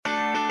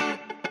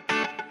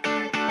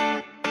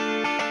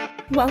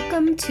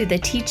Welcome to the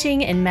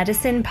Teaching in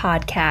Medicine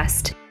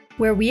podcast,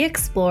 where we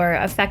explore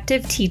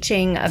effective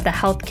teaching of the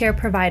healthcare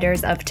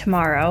providers of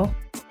tomorrow.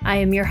 I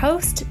am your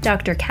host,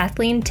 Dr.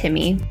 Kathleen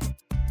Timmy.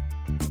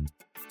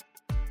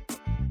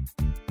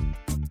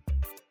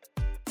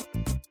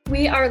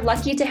 We are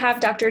lucky to have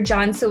Dr.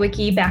 John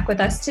Sawicki back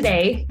with us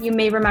today. You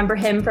may remember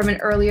him from an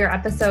earlier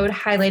episode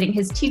highlighting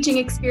his teaching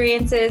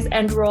experiences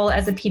and role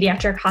as a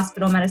pediatric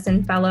hospital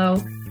medicine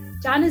fellow.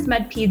 John is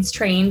MedPeds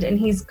trained, and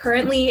he's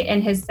currently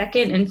in his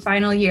second and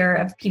final year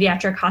of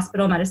pediatric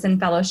hospital medicine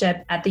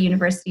fellowship at the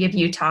University of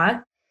Utah.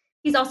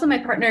 He's also my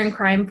partner in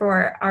crime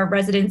for our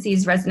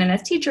residency's resident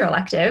as teacher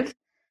elective.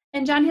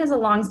 And John has a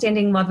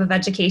longstanding love of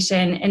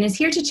education and is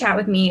here to chat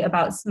with me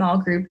about small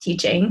group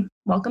teaching.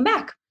 Welcome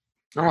back.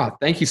 Oh,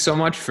 thank you so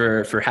much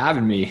for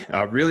having me.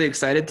 Really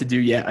excited to do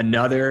yet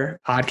another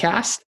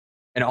podcast,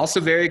 and also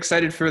very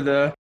excited for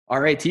the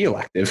RIT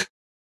elective.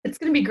 It's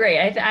going to be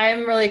great.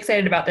 I'm really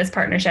excited about this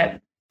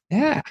partnership.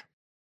 Yeah.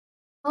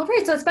 All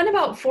right. So it's been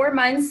about 4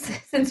 months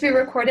since we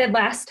recorded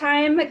last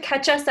time.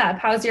 Catch us up.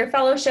 How's your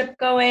fellowship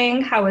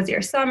going? How was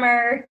your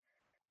summer?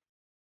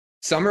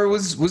 Summer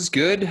was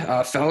good.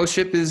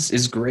 Fellowship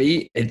is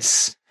great.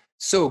 It's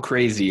so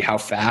crazy how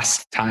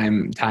fast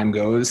time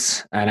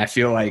goes. And I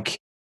feel like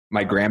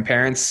my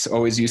grandparents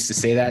always used to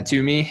say that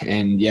to me.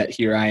 And yet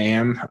here I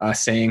am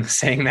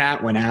saying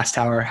that when asked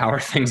how are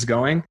things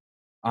going.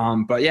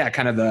 But yeah,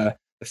 kind of the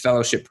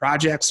fellowship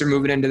projects are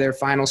moving into their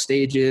final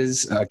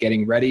stages,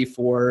 getting ready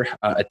for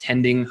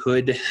attending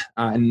Hood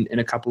in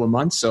a couple of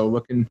months. So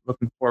looking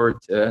forward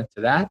to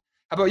that.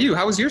 How about you?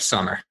 How was your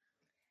summer?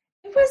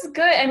 It was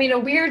good. I mean, a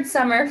weird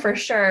summer for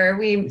sure.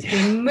 We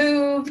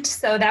moved,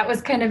 so that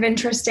was kind of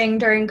interesting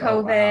during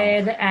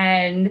COVID. Oh, wow.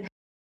 And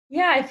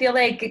yeah, I feel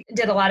like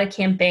did a lot of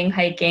camping,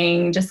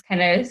 hiking, just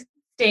kind of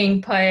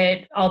staying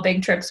put. All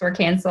big trips were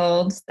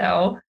canceled.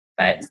 So,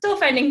 but still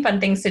finding fun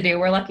things to do.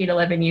 We're lucky to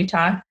live in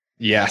Utah.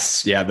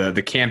 Yes. Yeah.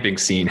 The camping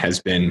scene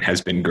has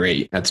been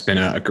great. That's been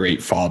a great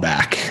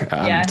fallback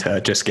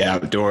to just get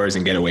outdoors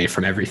and get away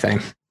from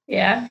everything.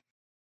 Yeah.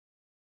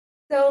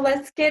 So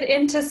let's get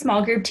into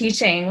small group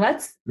teaching.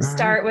 Let's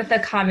start with a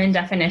common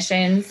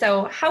definition.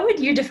 So how would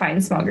you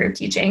define small group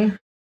teaching?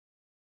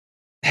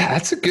 Yeah,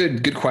 that's a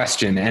good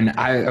question. And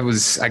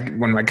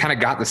when I kind of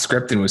got the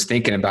script and was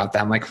thinking about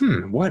that, I'm like,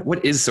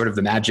 what is sort of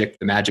the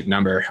magic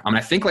number?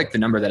 I think like the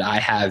number that I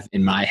have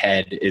in my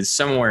head is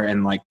somewhere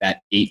in like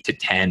that 8 to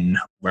 10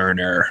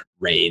 learner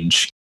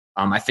range.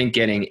 I think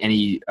getting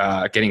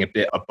a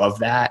bit above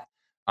that,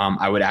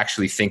 I would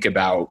actually think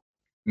about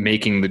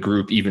making the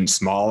group even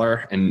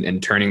smaller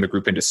and turning the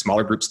group into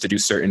smaller groups to do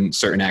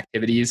certain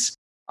activities.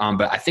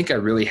 But I think I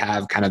really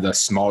have kind of the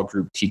small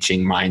group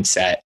teaching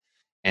mindset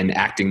and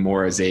acting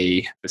more as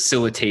a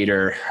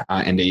facilitator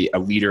and a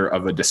leader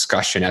of a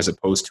discussion as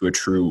opposed to a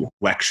true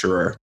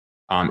lecturer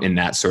in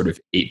that sort of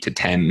 8 to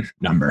 10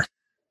 number.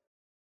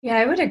 Yeah,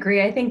 I would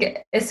agree. I think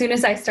as soon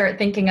as I start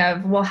thinking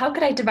of, well, how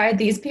could I divide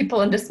these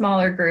people into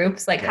smaller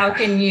groups? Like, how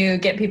can you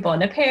get people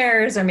into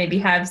pairs or maybe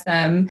have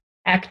some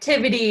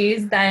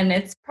activities? Then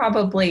it's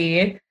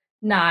probably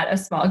not a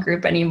small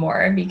group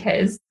anymore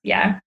because,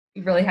 you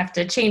really have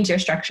to change your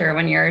structure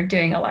when you're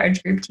doing a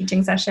large group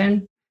teaching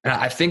session. And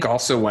I think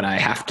also when I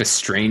have to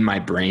strain my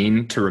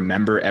brain to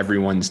remember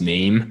everyone's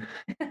name,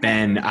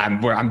 then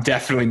I'm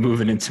definitely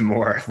moving into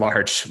more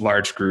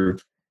large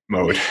group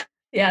mode.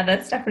 Yeah,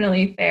 that's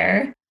definitely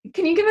fair.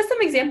 Can you give us some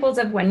examples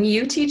of when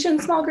you teach in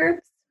small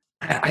groups?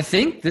 I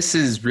think this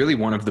is really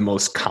one of the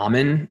most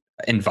common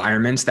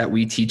environments that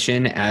we teach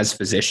in as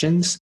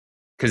physicians,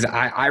 because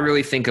I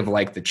really think of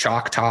like the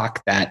chalk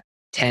talk, that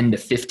 10 to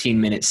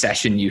 15 minute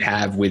session you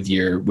have with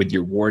your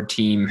ward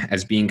team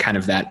as being kind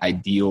of that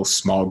ideal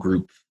small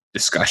group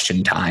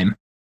discussion time.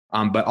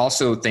 But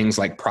also things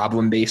like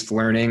problem-based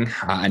learning.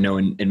 I know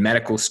in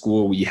medical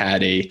school, we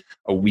had a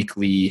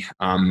weekly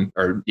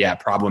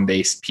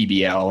problem-based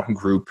PBL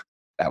group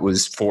that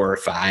was 4 or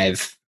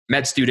 5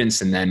 med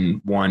students and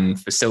then one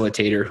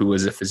facilitator who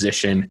was a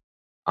physician.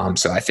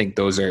 So I think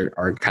those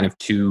are kind of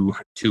two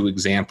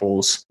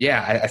examples.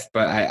 Yeah,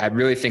 but I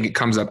really think it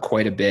comes up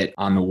quite a bit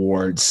on the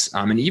wards.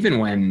 And even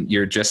when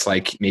you're just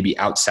like maybe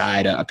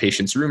outside a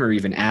patient's room or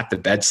even at the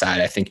bedside,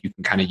 I think you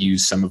can kind of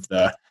use some of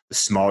the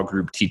small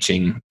group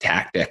teaching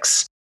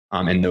tactics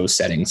in those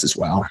settings as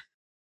well.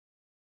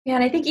 Yeah,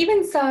 and I think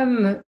even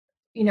some,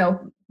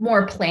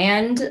 more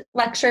planned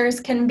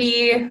lectures can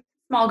be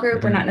small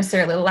group, or not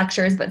necessarily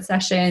lectures, but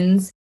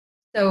sessions.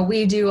 So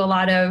we do a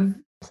lot of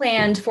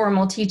planned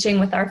formal teaching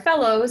with our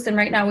fellows. And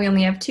right now we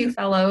only have 2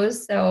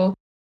 fellows. So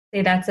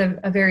say that's a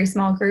very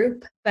small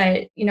group.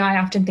 But, I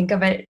often think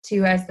of it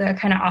too as the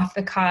kind of off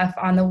the cuff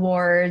on the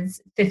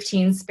wards,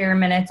 15 spare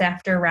minutes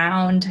after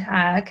round,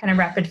 kind of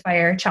rapid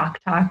fire chalk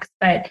talks,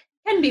 but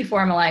can be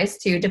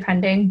formalized too,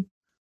 depending.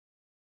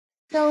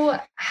 So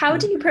how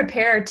do you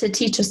prepare to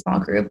teach a small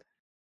group?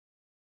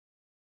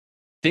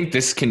 think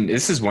this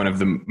is one of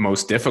the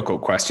most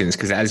difficult questions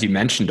because, as you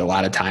mentioned, a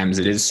lot of times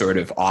it is sort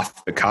of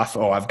off the cuff.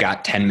 Oh, I've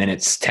got 10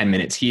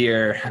 minutes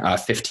here,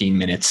 15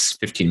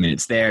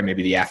 minutes there.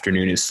 Maybe the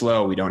afternoon is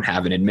slow. We don't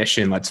have an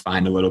admission. Let's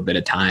find a little bit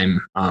of time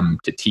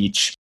to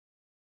teach.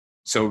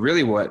 So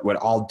really what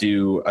I'll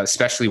do,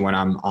 especially when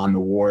I'm on the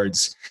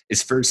wards,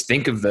 is first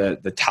think of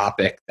the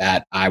topic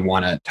that I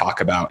want to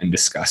talk about and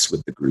discuss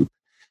with the group.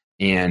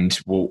 And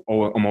we'll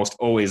almost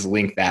always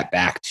link that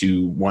back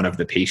to one of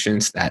the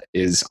patients that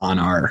is on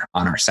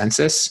our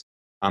census.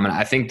 And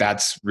I think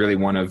that's really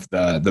one of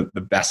the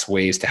best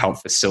ways to help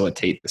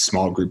facilitate the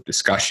small group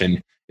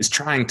discussion is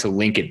trying to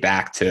link it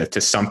back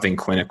to something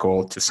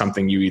clinical, to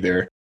something you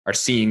either are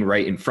seeing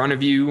right in front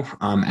of you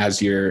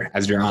as you're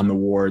on the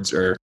wards,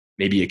 or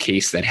maybe a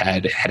case that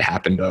had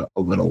happened a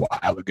little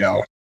while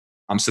ago.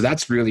 So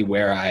that's really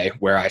where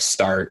I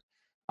start.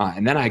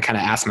 And then I kind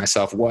of ask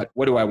myself, what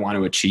do I want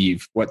to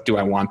achieve? What do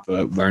I want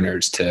the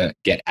learners to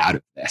get out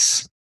of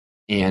this?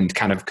 And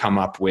kind of come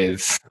up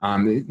with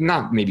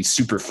not maybe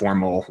super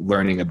formal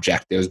learning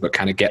objectives, but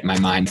kind of get my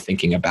mind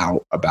thinking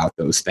about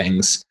those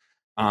things.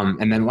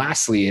 And then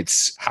lastly,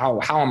 it's how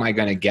am I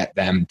going to get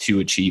them to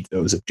achieve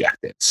those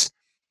objectives?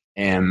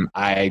 Am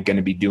I going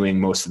to be doing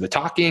most of the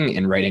talking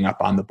and writing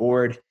up on the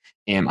board?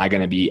 Am I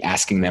going to be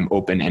asking them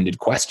open-ended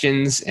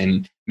questions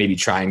and maybe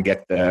try and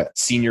get the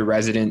senior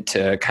resident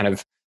to kind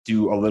of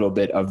do a little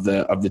bit of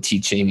the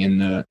teaching in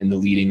the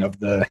leading of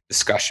the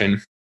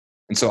discussion?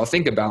 And so I'll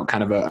think about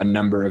kind of a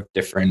number of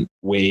different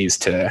ways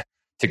to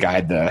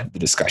guide the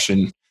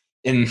discussion.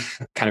 In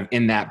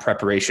that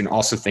preparation,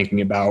 also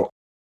thinking about,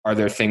 are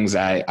there things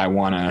I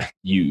want to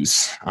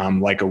use,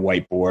 like a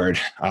whiteboard,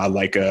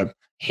 like a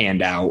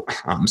handout,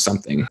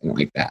 something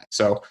like that.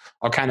 So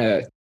I'll kind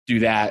of do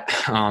that.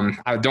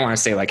 I don't want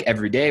to say like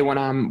every day when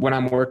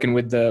I'm working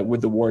with the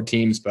ward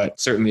teams, but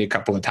certainly a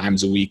couple of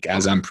times a week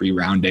as I'm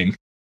pre-rounding,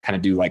 kind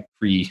of do like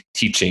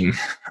pre-teaching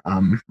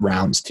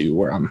rounds too,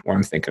 where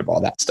I'm thinking of all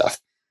that stuff.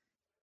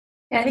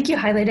 Yeah, I think you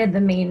highlighted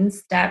the main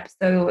steps.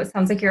 So it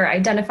sounds like you're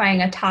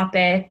identifying a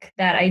topic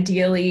that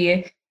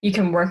ideally you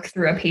can work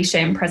through a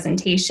patient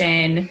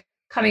presentation,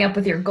 coming up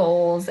with your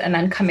goals, and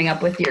then coming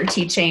up with your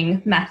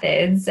teaching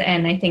methods.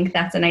 And I think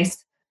that's a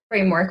nice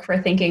framework for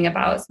thinking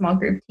about small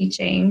group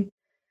teaching.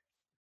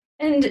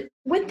 And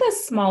with the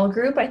small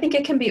group, I think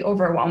it can be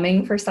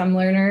overwhelming for some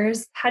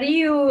learners. How do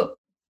you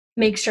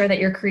make sure that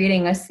you're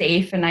creating a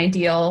safe and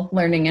ideal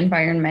learning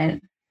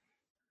environment?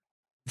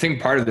 I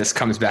think part of this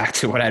comes back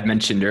to what I'd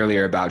mentioned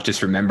earlier about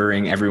just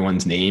remembering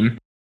everyone's name.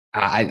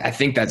 I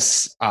think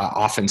that's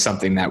often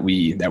something that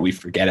we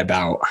forget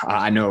about.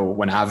 I know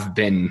when I've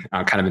been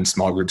kind of in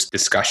small groups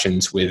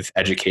discussions with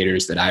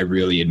educators that I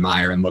really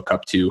admire and look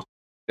up to,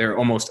 they're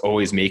almost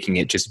always making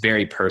it just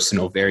very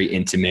personal, very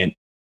intimate,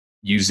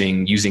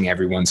 using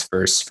everyone's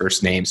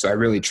first name. So I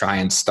really try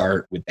and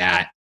start with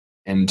that.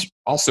 And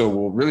also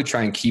we'll really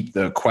try and keep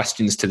the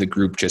questions to the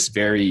group just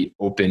very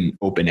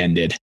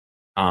open-ended.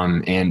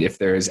 And if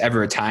there's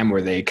ever a time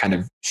where they kind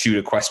of shoot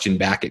a question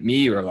back at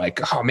me or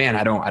like, oh man,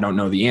 I don't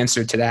know the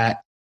answer to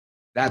that,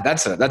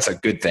 that's a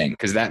good thing,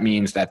 because that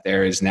means that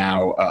there is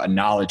now a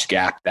knowledge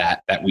gap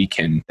that we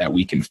can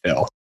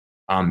fill.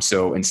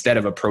 So instead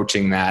of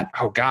approaching that,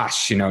 oh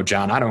gosh,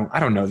 John, I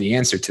don't know the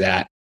answer to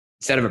that.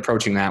 Instead of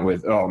approaching that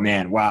with, oh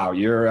man, wow,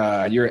 your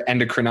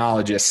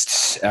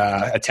endocrinologist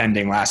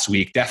attending last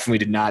week definitely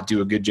did not do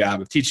a good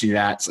job of teaching you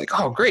that. It's like,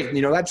 oh great,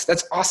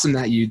 that's awesome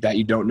that you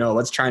don't know.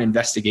 Let's try and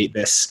investigate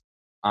this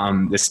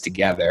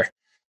together,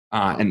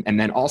 and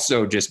then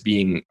also just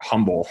being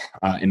humble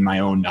in my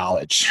own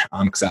knowledge,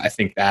 because I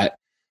think that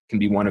can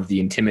be one of the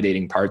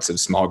intimidating parts of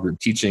small group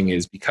teaching,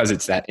 is because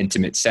it's that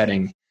intimate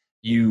setting.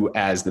 You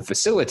as the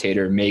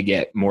facilitator may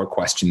get more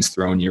questions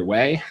thrown your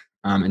way.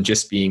 And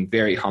just being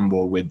very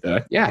humble with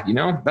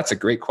that's a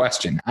great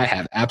question. I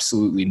have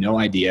absolutely no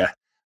idea.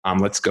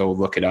 Let's go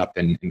look it up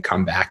and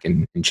come back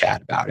and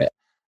chat about it.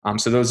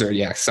 So those are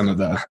some of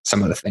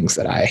the things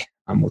that I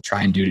will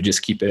try and do to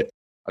just keep it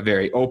a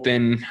very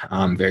open,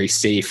 very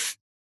safe,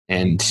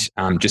 and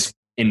just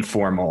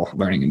informal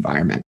learning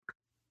environment.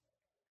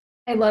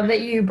 I love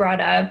that you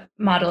brought up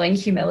modeling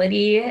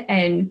humility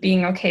and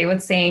being okay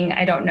with saying,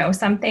 I don't know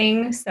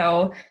something.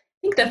 So I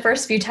think the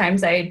first few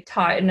times I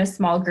taught in a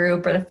small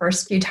group, or the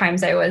first few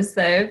times I was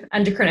the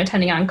endocrine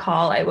attending on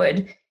call, I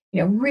would,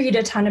 read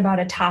a ton about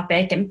a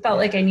topic and felt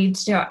like I needed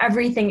to know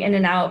everything in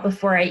and out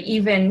before I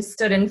even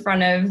stood in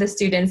front of the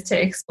students to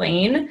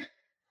explain.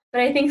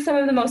 But I think some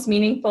of the most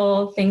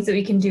meaningful things that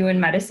we can do in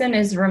medicine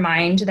is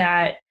remind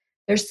that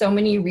there's so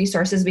many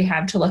resources we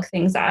have to look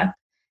things up.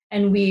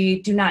 And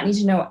we do not need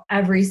to know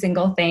every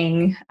single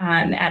thing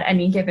at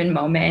any given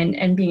moment,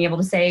 and being able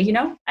to say,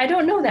 I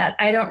don't know that.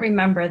 I don't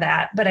remember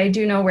that, but I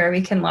do know where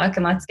we can look,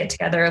 and let's get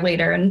together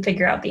later and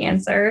figure out the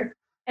answer.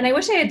 And I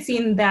wish I had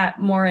seen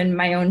that more in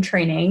my own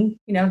training,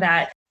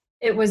 that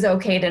it was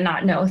okay to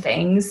not know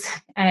things,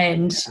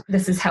 and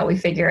this is how we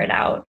figure it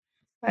out.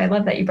 I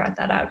love that you brought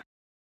that up.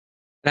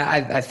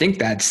 I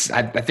think I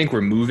think we're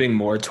moving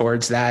more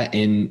towards that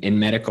in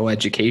medical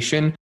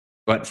education.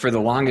 But for the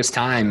longest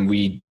time,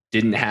 we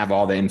didn't have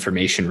all the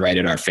information right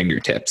at our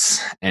fingertips,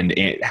 and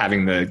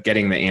getting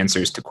the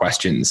answers to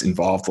questions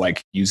involved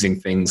like using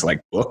things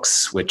like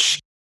books, which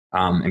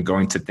and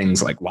going to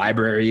things like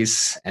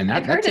libraries. And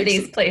I've heard of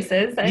these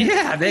places.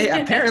 Yeah, they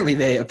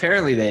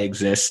apparently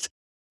exist.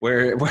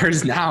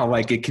 Whereas now,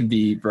 like, it can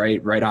be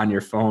right on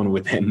your phone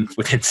within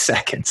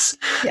seconds.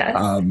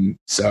 Yes.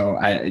 So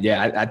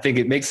I think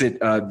it makes it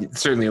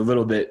certainly a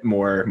little bit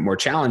more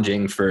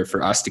challenging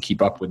for us to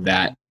keep up with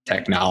that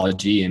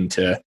technology and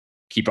to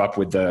keep up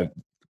with the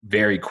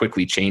very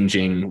quickly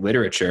changing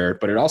literature.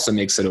 But it also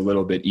makes it a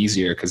little bit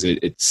easier because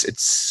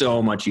it's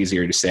so much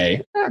easier to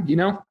say, I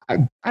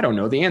don't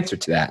know the answer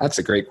to that. That's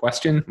a great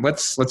question.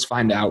 Let's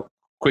find out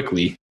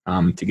quickly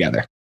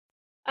together.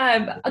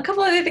 A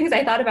couple other things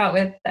I thought about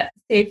with that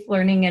safe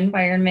learning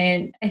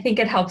environment. I think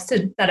it helps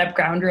to set up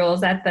ground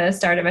rules at the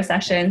start of a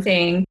session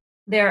saying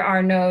there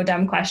are no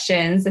dumb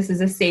questions. This is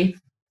a safe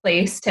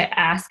place to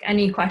ask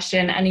any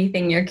question,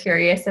 anything you're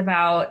curious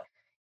about,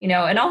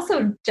 and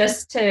also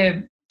just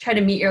to try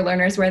to meet your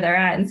learners where they're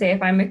at and say,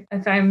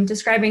 if I'm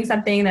describing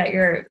something that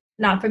you're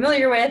not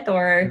familiar with,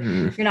 or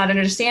you're not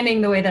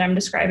understanding the way that I'm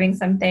describing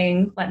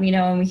something, let me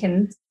know and we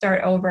can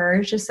start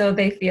over, just so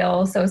they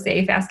feel so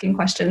safe asking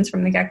questions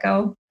from the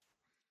get-go.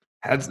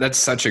 That's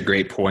such a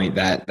great point,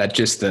 that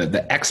just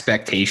the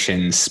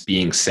expectations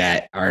being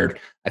set are,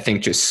 I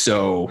think, just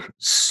so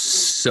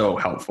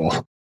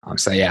helpful.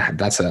 So yeah,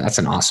 that's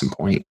an awesome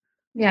point.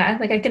 Yeah.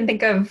 Like I can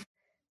think of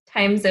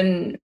times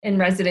in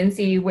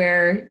residency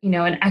where,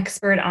 an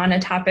expert on a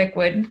topic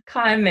would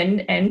come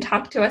and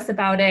talk to us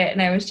about it. And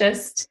I was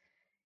just,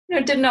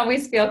 didn't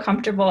always feel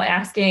comfortable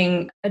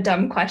asking a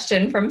dumb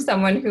question from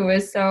someone who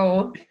was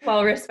so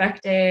well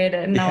respected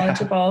and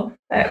knowledgeable.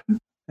 Yeah. But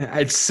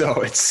it's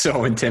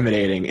so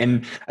intimidating.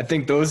 And I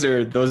think those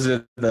are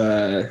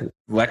the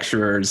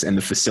lecturers and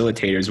the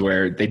facilitators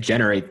where they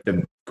generate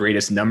the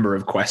greatest number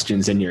of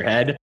questions in your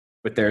head.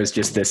 But there's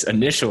just this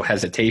initial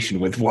hesitation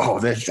with, whoa,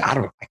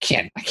 I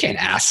can't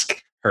ask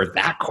her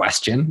that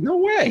question. No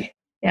way.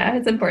 Yeah,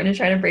 it's important to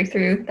try to break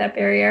through that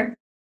barrier.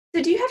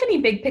 So do you have any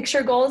big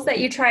picture goals that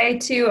you try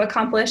to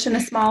accomplish in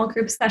a small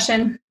group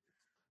session?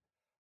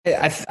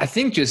 I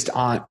think just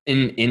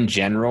in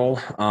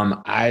general,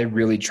 I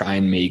really try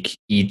and make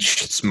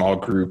each small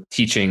group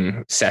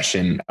teaching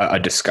session a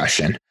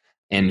discussion.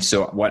 And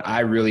so what I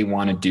really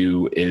want to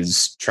do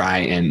is try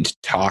and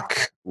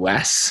talk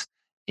less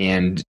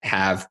and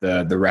have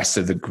the rest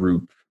of the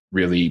group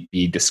really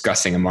be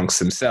discussing amongst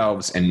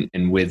themselves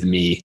and with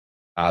me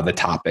the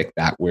topic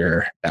that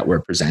we're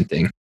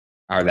presenting,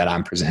 or that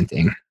I'm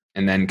presenting,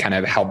 and then kind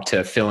of help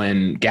to fill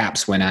in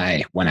gaps when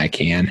I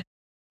can.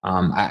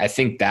 I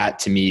think that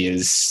to me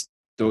is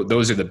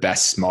those are the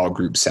best small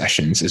group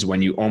sessions, is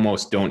when you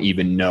almost don't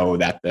even know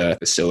that the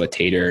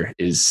facilitator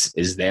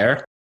is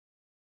there.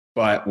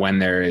 But when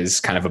there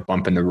is kind of a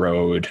bump in the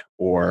road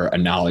or a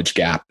knowledge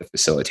gap, the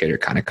facilitator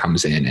kind of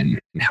comes in and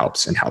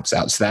helps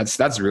out. So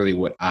that's really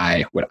what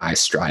I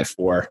strive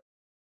for.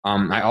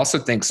 I also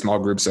think small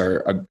groups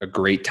are a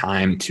great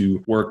time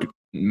to work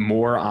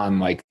more on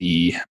like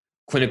the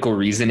clinical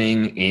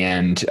reasoning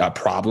and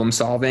problem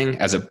solving,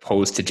 as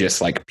opposed to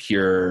just like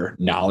pure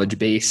knowledge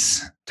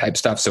base type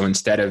stuff. So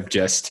instead of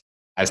just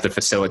as the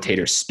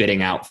facilitator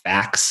spitting out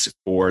facts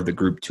for the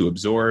group to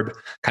absorb,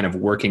 kind of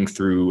working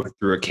through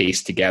a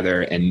case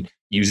together and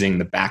using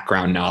the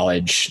background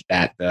knowledge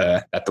that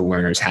the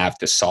learners have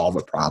to solve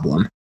a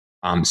problem.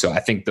 So I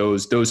think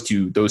those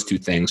two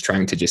things,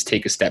 trying to just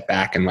take a step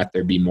back and let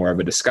there be more of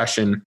a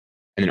discussion,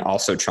 and then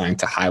also trying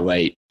to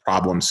highlight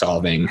problem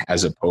solving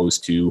as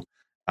opposed to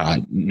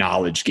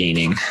knowledge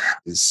gaining,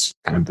 is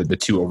kind of the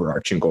two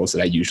overarching goals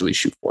that I usually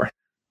shoot for.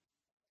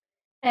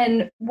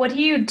 And what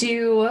do you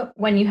do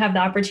when you have the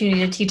opportunity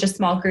to teach a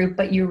small group,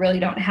 but you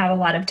really don't have a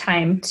lot of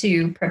time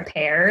to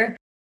prepare?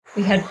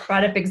 We had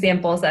brought up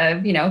examples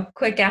of,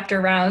 quick after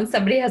rounds,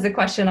 somebody has a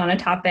question on a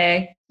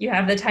topic, you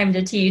have the time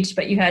to teach,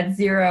 but you had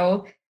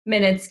 0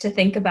 minutes to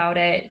think about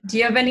it. Do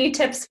you have any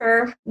tips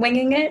for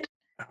winging it?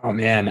 Oh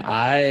man,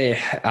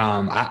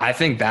 I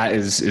think that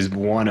is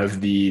one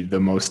of the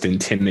most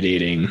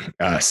intimidating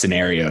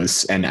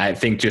scenarios, and I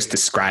think just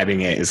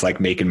describing it is like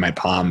making my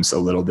palms a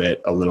little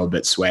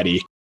bit sweaty.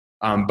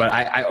 But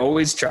I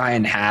always try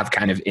and have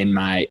kind of in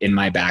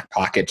my back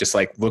pocket, just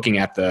like looking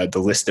at the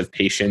list of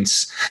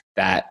patients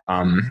that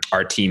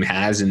our team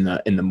has in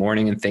the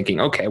morning, and thinking,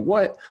 okay,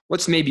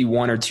 what's maybe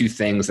 1 or 2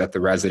 things that the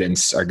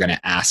residents are going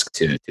to ask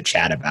to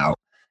chat about.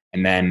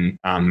 And then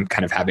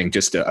kind of having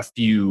just a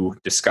few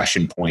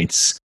discussion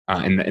points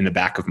in the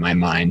back of my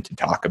mind to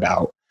talk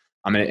about.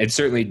 It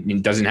certainly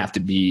doesn't have to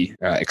be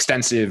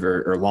extensive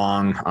or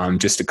long,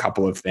 just a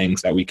couple of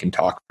things that we can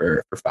talk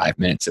for 5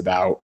 minutes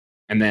about.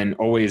 And then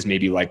always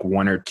maybe like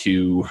 1 or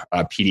 2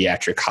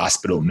 pediatric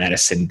hospital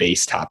medicine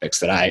based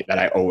topics that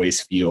I always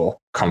feel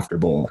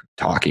comfortable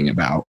talking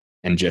about,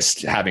 and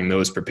just having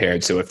those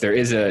prepared. So if there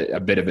is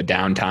a bit of a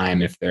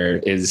downtime, if there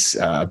is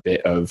a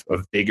bit of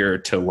vigor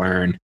to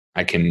learn,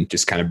 I can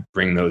just kind of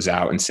bring those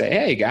out and say,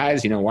 hey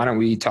guys, why don't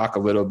we talk a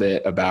little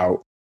bit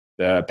about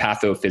the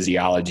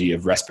pathophysiology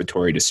of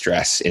respiratory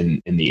distress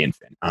in the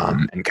infant,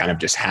 and kind of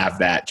just have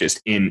that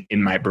just in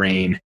my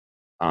brain,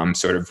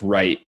 sort of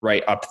right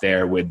up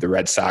there with the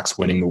Red Sox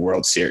winning the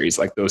World Series.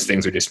 Like those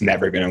things are just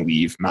never going to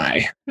leave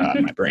my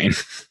my brain.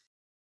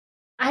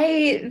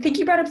 I think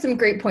you brought up some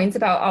great points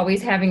about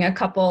always having a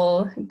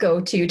couple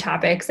go-to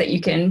topics that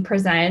you can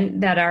present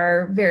that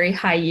are very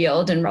high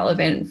yield and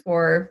relevant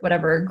for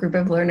whatever group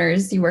of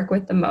learners you work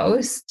with the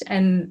most.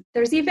 And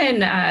there's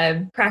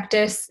even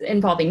practice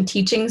involving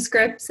teaching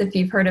scripts, if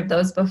you've heard of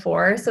those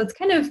before. So it's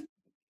kind of,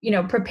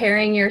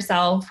 preparing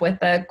yourself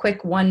with a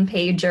quick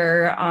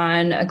one-pager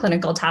on a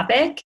clinical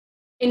topic,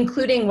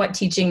 including what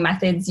teaching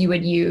methods you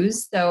would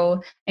use.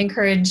 So I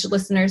encourage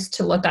listeners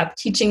to look up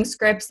teaching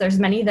scripts. There's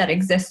many that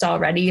exist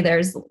already.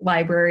 There's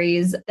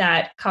libraries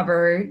that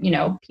cover,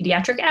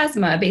 pediatric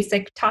asthma,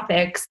 basic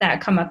topics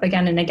that come up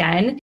again and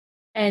again.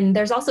 And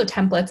there's also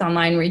templates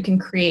online where you can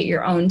create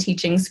your own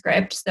teaching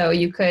script. So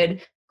you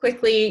could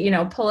quickly,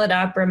 pull it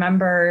up,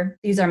 remember,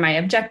 these are my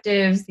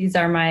objectives, these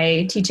are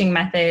my teaching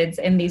methods,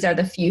 and these are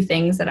the few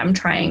things that I'm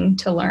trying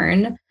to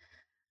learn.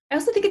 I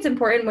also think it's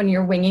important when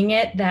you're winging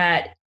it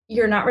that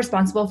you're not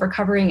responsible for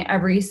covering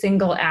every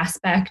single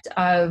aspect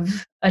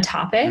of a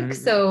topic. Mm-hmm.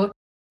 So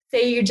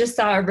say you just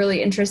saw a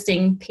really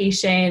interesting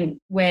patient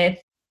with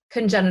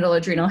congenital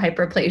adrenal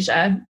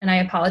hyperplasia, and I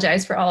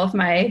apologize for all of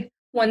my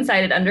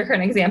one-sided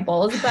undercurrent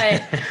examples,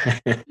 but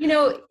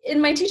in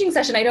my teaching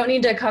session, I don't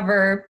need to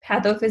cover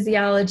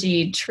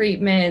pathophysiology,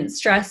 treatment,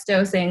 stress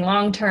dosing,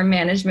 long-term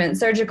management,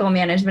 surgical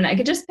management. I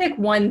could just pick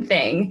one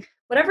thing,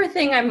 whatever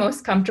thing I'm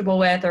most comfortable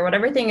with or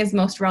whatever thing is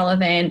most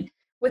relevant,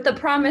 with the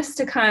promise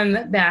to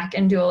come back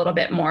and do a little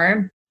bit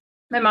more.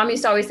 My mom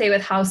used to always say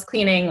with house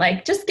cleaning,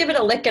 like, just give it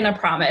a lick and a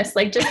promise,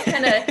 like just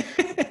kind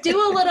of do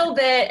a little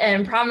bit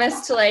and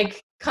promise to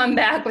come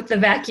back with the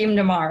vacuum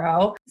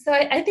tomorrow. So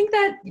I think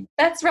that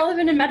that's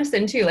relevant in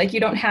medicine too. Like you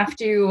don't have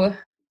to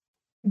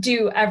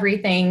do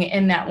everything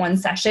in that one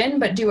session,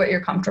 but do what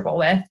you're comfortable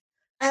with.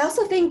 I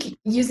also think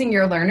using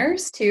your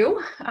learners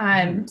too.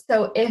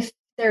 So if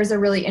there's a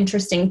really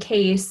interesting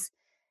case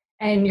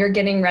and you're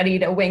getting ready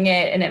to wing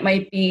it, and it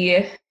might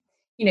be,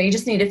 you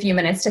just need a few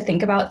minutes to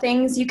think about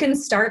things, you can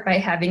start by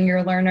having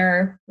your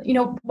learner,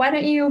 why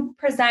don't you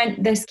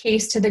present this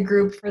case to the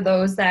group for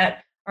those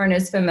that aren't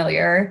as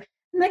familiar?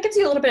 And that gives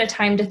you a little bit of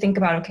time to think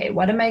about, okay,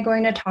 what am I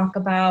going to talk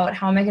about?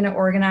 How am I going to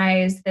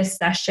organize this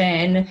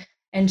session?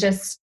 And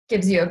just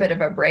gives you a bit of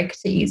a break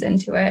to ease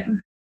into it.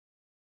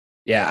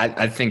 Yeah,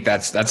 I think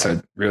that's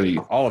a really,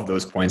 all of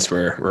those points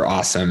were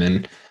awesome.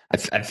 And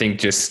I think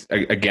just,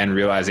 again,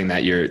 realizing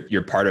that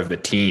you're part of the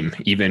team,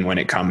 even when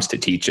it comes to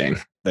teaching,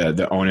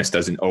 the onus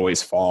doesn't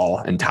always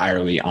fall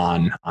entirely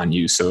on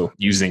you. So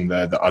using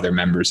the other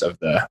members of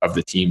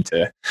the team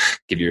to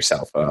give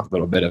yourself a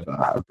little bit of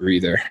a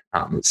breather.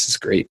 This is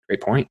great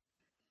point.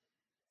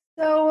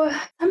 So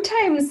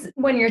sometimes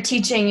when you're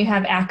teaching, you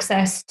have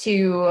access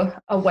to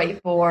a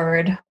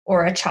whiteboard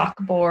or a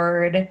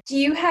chalkboard. Do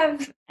you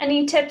have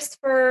any tips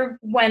for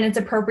when it's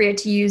appropriate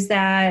to use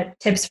that,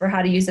 tips for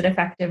how to use it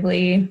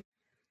effectively?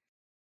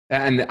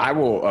 And I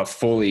will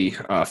fully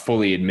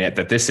admit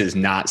that this is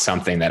not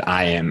something that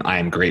I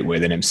am great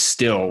with, and I'm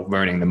still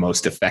learning the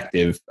most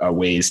effective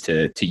ways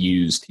to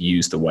use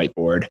the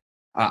whiteboard.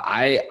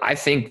 I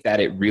think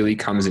that it really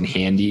comes in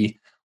handy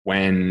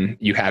when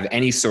you have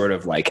any sort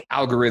of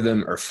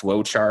algorithm or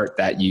flow chart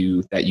that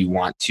you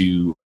want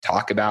to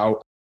talk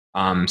about.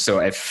 So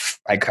if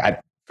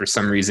for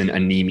some reason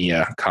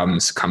anemia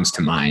comes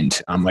to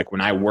mind,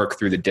 when I work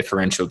through the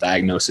differential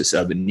diagnosis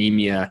of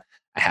anemia,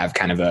 I have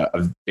kind of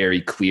a very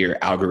clear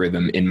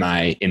algorithm in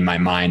my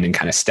mind and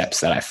kind of steps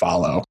that I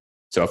follow.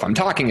 So if I'm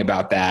talking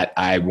about that,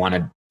 I want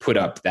to put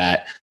up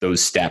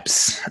those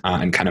steps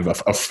in kind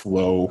of a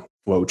flow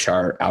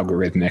chart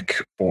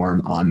algorithmic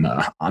form on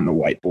the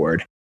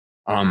whiteboard.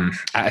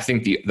 I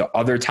think the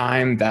other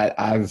time that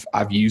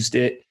I've used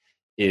it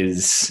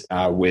is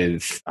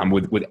with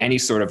any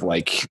sort of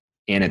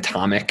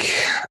anatomic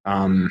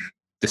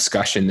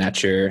discussion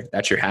that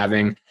you're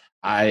having.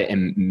 I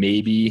am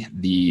maybe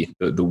the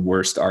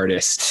worst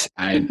artist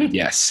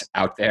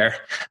out there,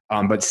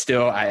 but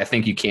still I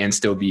think you can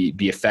still be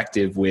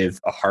effective with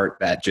a heart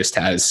that just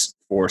has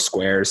 4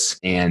 squares,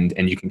 and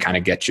you can kind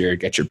of get your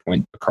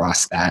point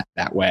across that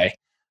way.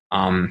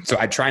 So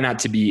I try not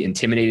to be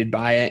intimidated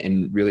by it,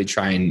 and really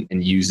try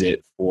and use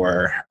it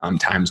for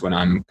times when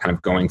I'm kind of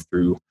going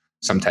through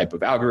some type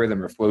of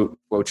algorithm or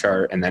flow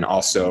chart. And then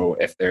also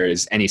if there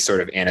is any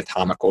sort of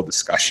anatomical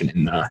discussion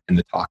in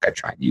the talk, I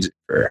try and use it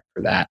for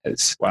that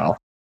as well.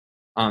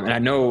 And I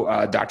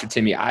know, Dr.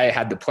 Timmy, I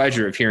had the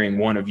pleasure of hearing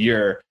one of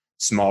your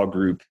small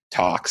group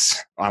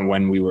talks on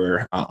when we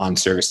were on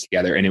service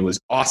together, and it was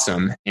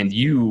awesome. And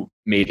you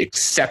made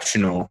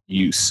exceptional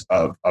use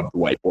of the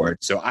whiteboard.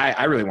 So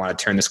I really want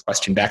to turn this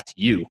question back to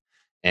you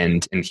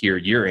and hear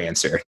your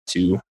answer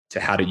to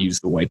how to use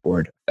the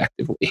whiteboard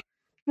effectively.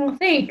 Well,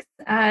 thanks.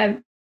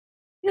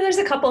 There's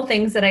a couple of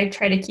things that I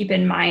try to keep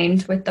in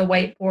mind with the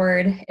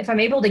whiteboard. If I'm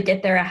able to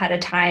get there ahead of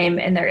time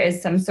and there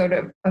is some sort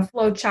of a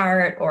flow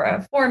chart or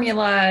a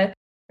formula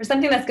for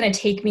something that's going to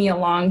take me a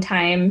long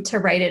time to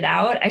write it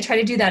out, I try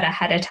to do that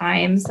ahead of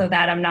time so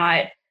that I'm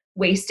not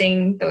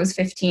wasting those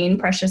 15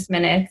 precious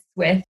minutes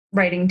with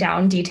writing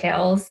down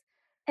details.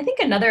 I think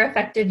another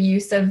effective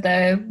use of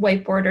the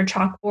whiteboard or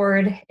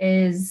chalkboard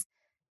is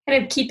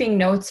kind of keeping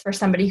notes for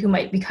somebody who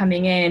might be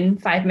coming in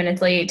 5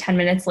 minutes late, 10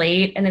 minutes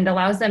late, and it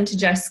allows them to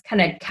just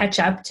kind of catch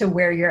up to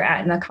where you're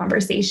at in the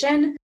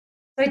conversation.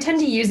 So I tend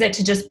to use it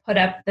to just put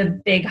up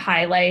the big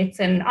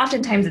highlights, and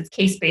oftentimes it's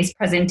case-based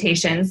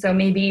presentations. So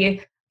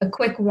maybe a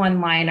quick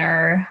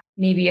one-liner,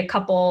 maybe a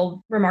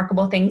couple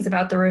remarkable things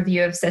about the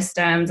review of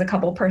systems, a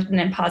couple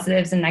pertinent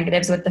positives and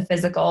negatives with the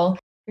physical.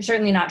 You're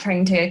certainly not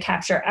trying to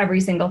capture every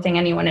single thing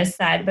anyone has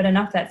said, but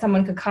enough that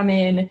someone could come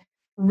in,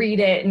 read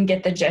it, and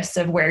get the gist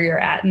of where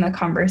you're at in the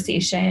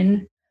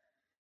conversation.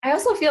 I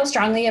also feel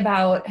strongly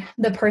about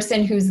the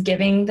person who's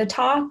giving the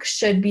talk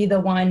should be the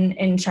one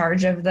in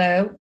charge of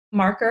the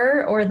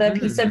marker or the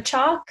piece of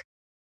chalk.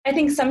 I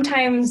think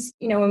sometimes,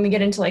 when we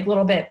get into like a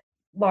little bit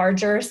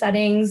larger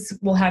settings,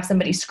 we'll have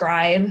somebody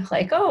scribe,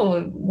 like,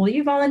 oh, will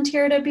you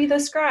volunteer to be the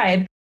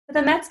scribe? But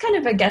then that's kind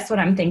of a guess what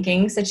I'm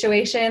thinking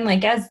situation.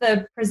 Like as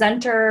the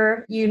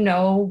presenter, you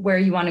know where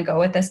you want to go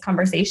with this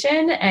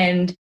conversation.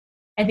 And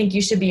I think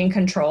you should be in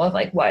control of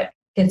like what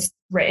gets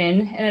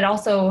written. And it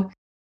also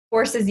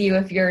forces you,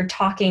 if you're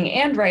talking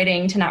and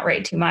writing, to not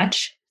write too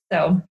much.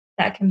 So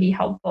that can be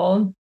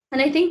helpful.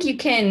 And I think you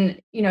can,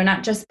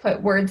 not just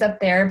put words up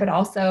there, but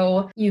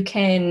also you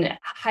can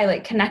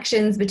highlight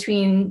connections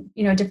between,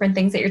 different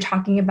things that you're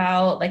talking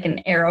about, like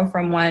an arrow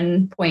from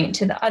one point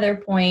to the other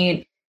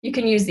point. You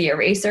can use the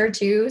eraser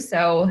too.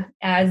 So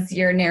as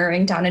you're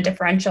narrowing down a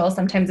differential,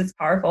 sometimes it's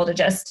powerful to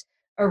just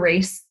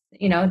erase,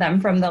 them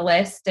from the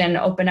list and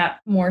open up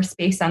more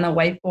space on the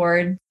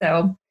whiteboard.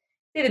 So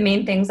the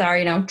main things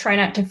are, try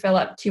not to fill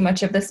up too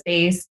much of the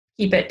space,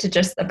 keep it to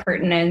just the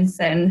pertinence,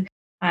 and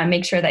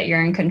make sure that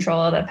you're in control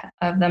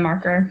of the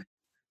marker.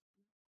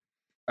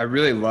 I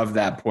really love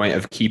that point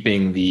of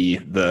keeping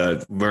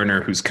the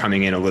learner who's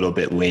coming in a little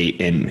bit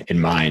late in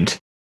mind.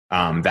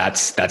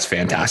 That's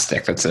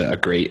fantastic. That's a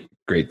great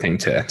thing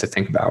to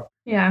think about.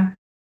 Yeah.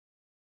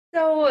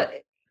 So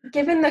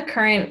given the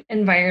current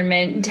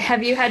environment,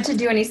 have you had to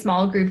do any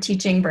small group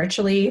teaching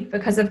virtually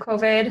because of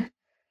COVID?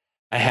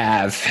 I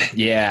have,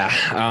 yeah.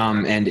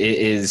 And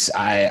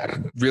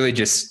I'm really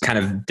just kind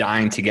of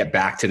dying to get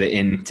back to the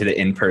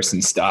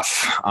in-person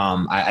stuff.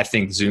 I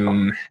think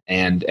Zoom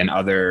and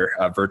other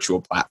virtual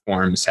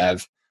platforms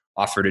have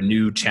offered a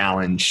new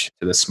challenge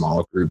to the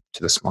small group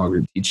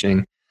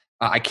teaching.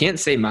 I can't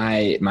say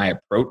my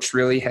approach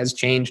really has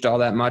changed all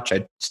that much.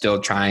 I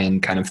still try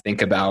and kind of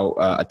think about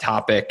a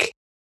topic,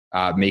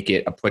 make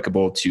it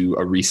applicable to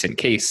a recent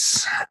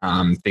case,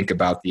 think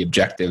about the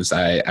objectives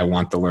I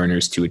want the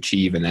learners to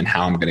achieve, and then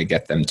how I'm going to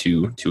get them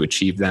to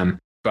achieve them.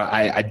 But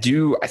I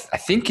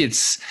think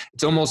it's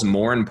almost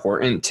more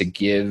important to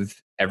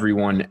give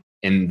everyone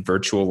in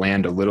virtual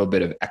land a little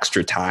bit of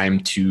extra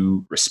time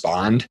to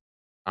respond.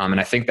 And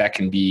I think that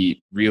can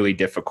be really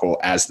difficult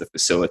as the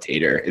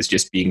facilitator, is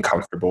just being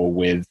comfortable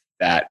with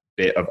that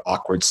bit of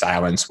awkward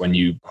silence when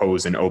you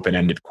pose an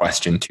open-ended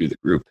question to the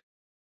group,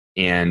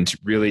 and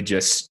really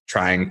just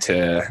trying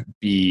to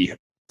be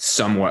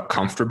somewhat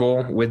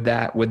comfortable with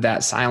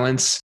that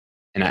silence.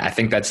 And I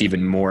think that's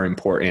even more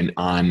important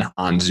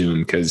on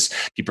Zoom, because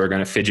people are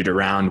going to fidget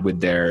around with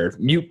their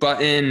mute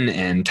button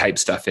and type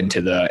stuff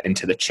into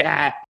the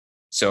chat.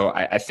 So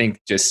I think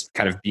just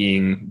kind of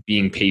being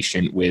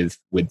patient with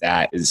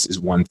that is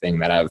one thing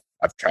that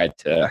I've tried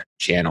to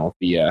channel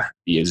via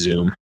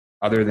Zoom.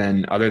 Other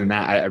than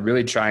that, I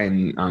really try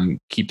and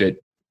keep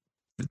it,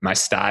 my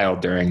style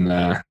during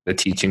the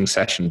teaching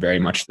session, very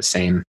much the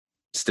same.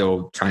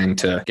 Still trying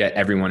to get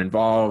everyone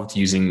involved,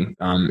 using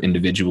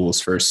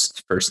individuals'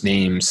 first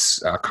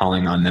names,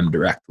 calling on them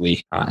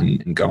directly,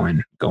 and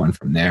going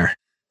from there.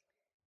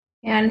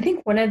 And I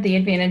think one of the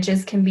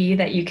advantages can be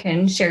that you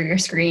can share your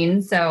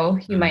screen. So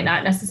you might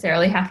not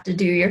necessarily have to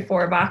do your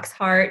 4-box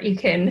heart. You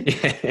can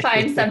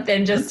find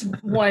something just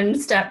one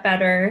step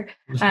better.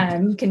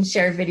 You can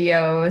share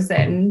videos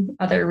and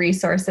other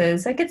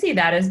resources. I could see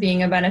that as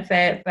being a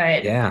benefit,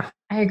 but yeah,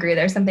 I agree.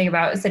 There's something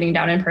about sitting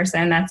down in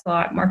person that's a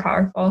lot more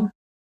powerful.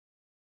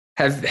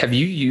 Have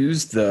you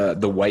used the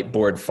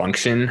whiteboard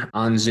function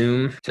on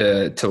Zoom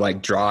to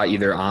like draw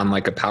either on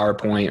like a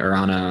PowerPoint or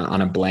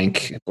on a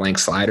blank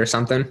slide or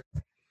something?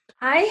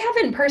 I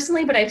haven't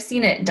personally, but I've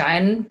seen it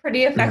done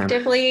pretty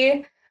effectively.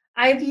 Yeah.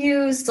 I've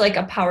used like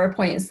a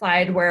PowerPoint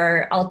slide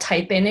where I'll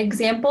type in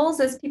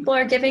examples as people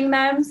are giving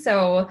them.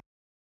 So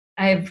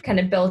I've kind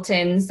of built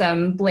in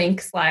some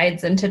blank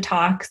slides into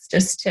talks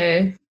just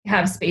to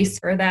have space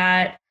for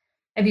that.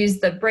 I've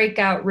used the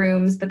breakout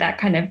rooms, but that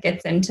kind of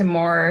gets into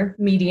more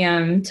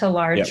medium to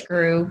large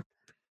group.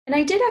 And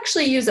I did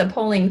actually use a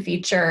polling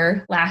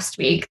feature last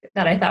week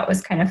that I thought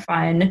was kind of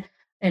fun,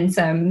 and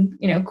some,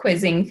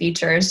 quizzing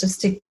features just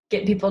to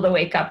get people to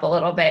wake up a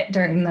little bit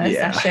during the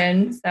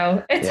session.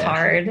 So it's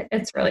hard.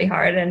 It's really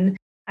hard. And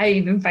I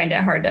even find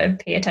it hard to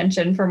pay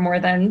attention for more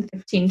than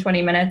 15,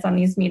 20 minutes on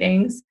these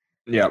meetings.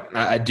 Yeah,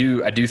 I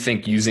do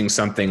think using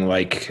something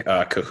like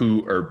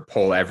Kahoot or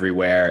Poll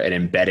Everywhere and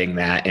embedding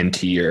that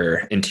into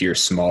your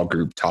small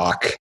group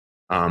talk,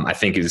 I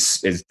think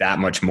is that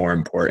much more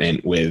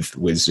important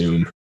with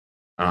Zoom.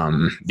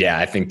 Yeah,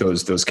 I think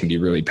those can be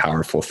really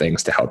powerful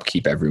things to help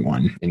keep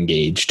everyone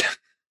engaged.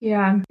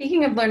 Yeah.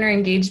 Speaking of learner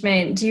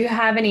engagement, do you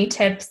have any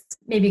tips,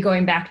 maybe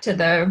going back to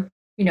the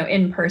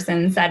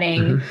in-person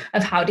setting,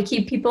 of how to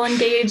keep people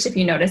engaged if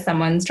you notice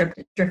someone's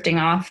drifting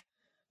off?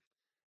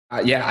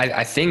 Yeah,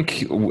 I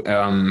think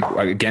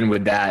again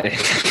with that,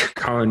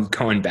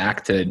 going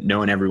back to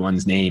knowing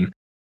everyone's name,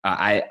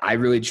 I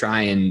really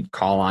try and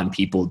call on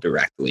people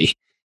directly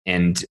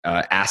and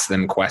ask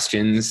them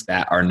questions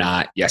that are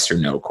not yes or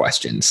no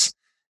questions.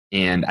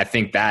 And I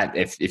think that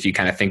if you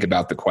kind of think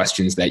about the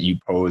questions that you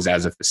pose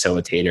as a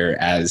facilitator,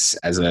 as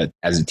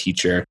a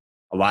teacher,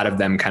 a lot of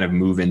them kind of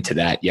move into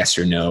that yes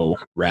or no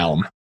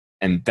realm,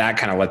 and that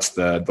kind of lets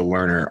the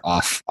learner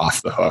off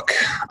the hook.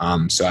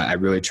 So I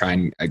really try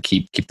and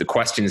keep the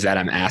questions that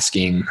I'm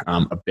asking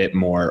a bit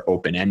more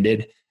open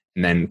ended,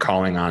 and then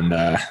calling on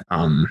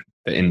the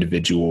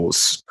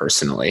individuals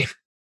personally.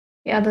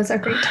 Yeah, those are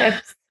great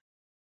tips.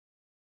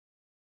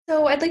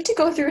 So I'd like to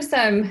go through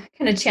some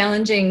kind of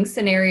challenging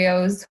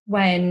scenarios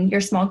when you're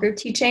small group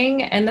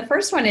teaching. And the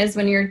first one is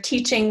when you're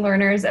teaching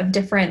learners of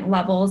different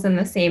levels in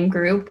the same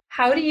group.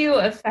 How do you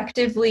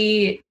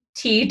effectively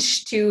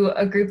teach to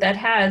a group that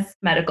has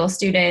medical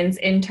students,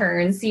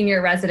 interns,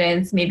 senior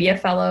residents, maybe a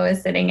fellow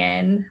is sitting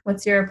in?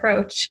 What's your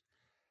approach?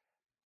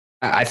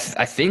 I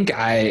think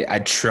I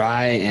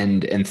try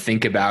and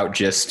think about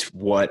just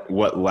what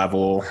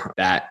level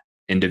that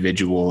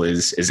individual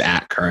is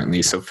at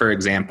currently. So for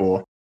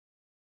example,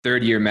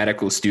 third year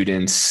medical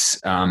students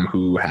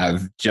who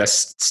have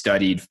just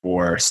studied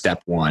for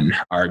step one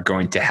are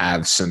going to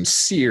have some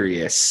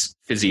serious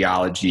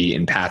physiology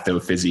and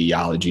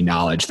pathophysiology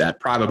knowledge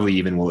that probably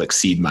even will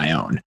exceed my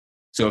own.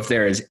 So if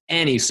there is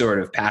any sort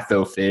of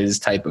pathophys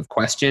type of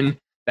question,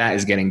 that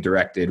is getting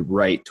directed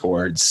right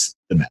towards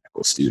the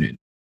medical student.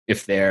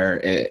 If there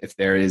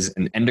is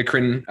an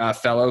endocrine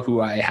fellow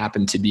who I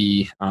happen to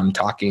be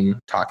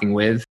talking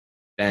with,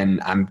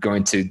 then I'm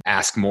going to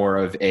ask more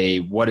of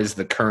what is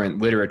the current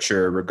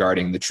literature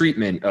regarding the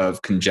treatment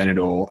of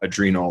congenital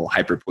adrenal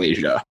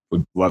hyperplasia?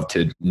 Would love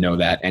to know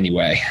that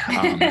anyway.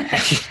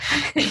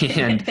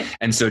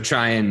 And so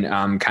try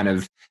and kind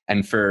of,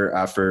 and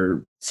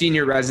for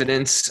senior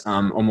residents,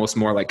 almost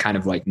more like kind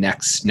of like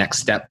next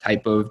step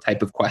type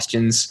of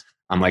questions.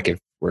 Like if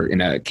we're in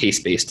a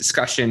case-based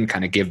discussion,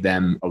 kind of give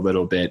them a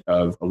little bit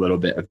of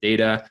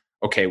data.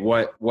 Okay,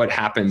 what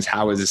happens?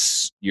 How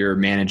is your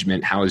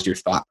management? How is your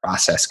thought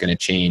process going to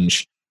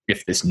change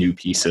if this new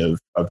piece of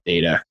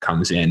data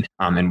comes in?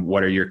 And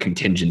what are your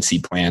contingency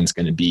plans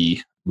going to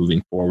be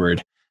moving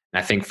forward?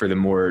 And I think for the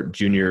more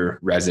junior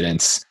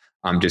residents,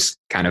 just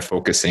kind of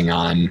focusing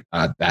on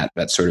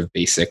that sort of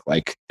basic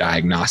like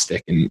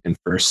diagnostic and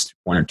first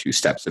one or two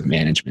steps of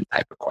management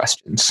type of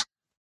questions.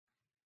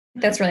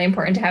 That's really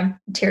important to have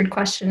tiered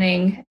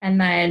questioning. And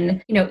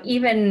then,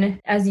 even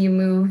as you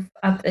move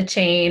up the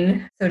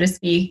chain, so to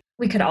speak,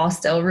 we could all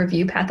still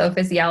review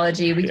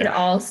pathophysiology. We could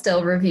all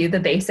still review the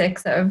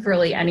basics of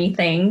really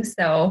anything.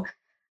 So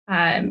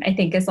I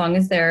think as long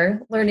as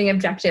they're learning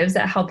objectives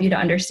that help you to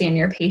understand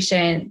your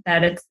patient,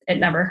 that it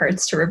never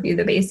hurts to review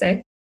the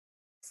basics.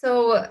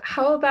 So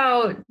how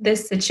about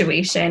this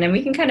situation? And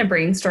we can kind of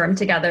brainstorm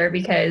together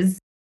because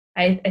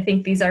I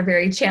think these are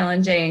very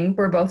challenging.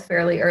 We're both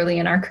fairly early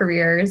in our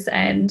careers.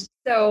 And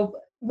so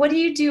what do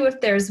you do if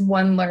there's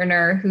one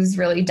learner who's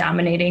really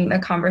dominating the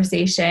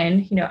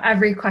conversation?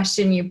 Every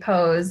question you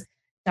pose,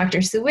 Dr.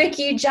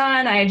 Sawicki,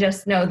 John, I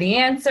just know the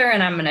answer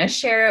and I'm going to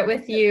share it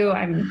with you.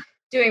 I'm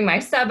doing my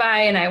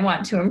sub-I and I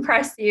want to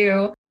impress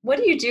you. What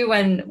do you do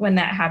when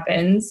that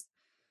happens?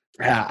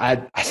 Yeah,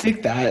 I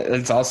think that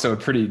it's also a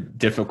pretty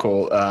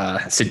difficult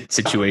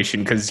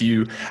situation because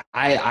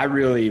I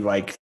really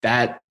like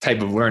that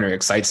type of learner.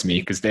 Excites me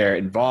because they're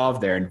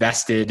involved, they're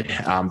invested.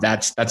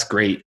 That's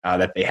great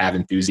that they have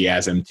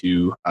enthusiasm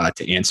to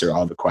answer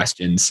all the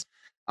questions.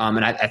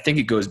 And I think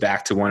it goes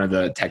back to one of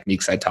the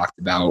techniques I talked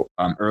about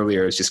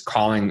earlier, is just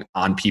calling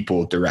on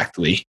people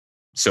directly.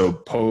 So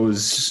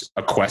pose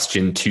a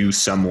question to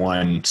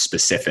someone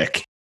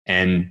specific.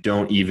 And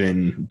don't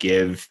even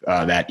give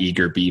that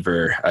eager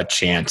beaver a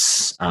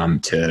chance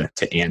to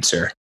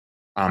answer.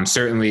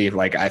 Certainly,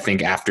 like I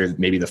think after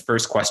maybe the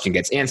first question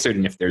gets answered,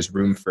 and if there's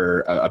room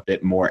for a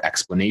bit more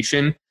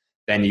explanation,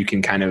 then you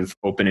can kind of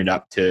open it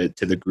up to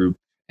the group.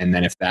 And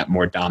then if that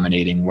more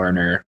dominating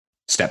learner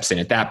steps in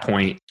at that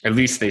point, at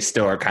least they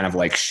still are kind of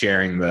like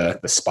sharing the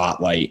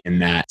spotlight in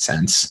that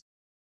sense.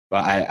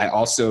 But I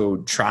also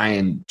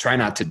try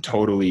not to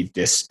totally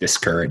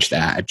discourage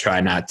that. I try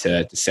not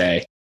to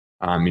say,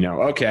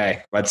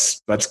 okay,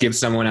 let's give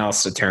someone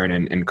else a turn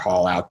and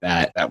call out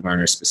that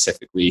learner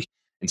specifically.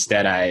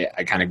 Instead, I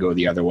kind of go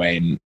the other way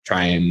and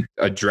try and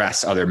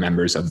address other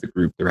members of the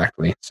group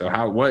directly. So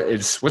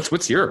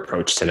what's your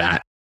approach to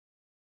that?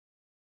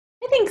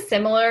 I think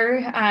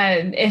similar.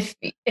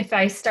 If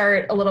I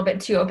start a little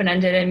bit too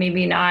open-ended and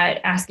maybe not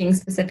asking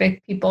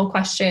specific people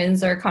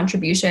questions or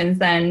contributions,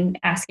 then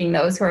asking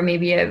those who are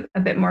maybe a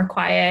bit more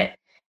quiet.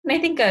 And I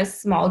think a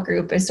small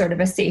group is sort of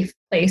a safe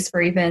place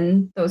for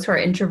even those who are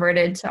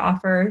introverted to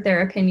offer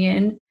their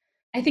opinion.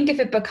 I think if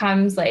it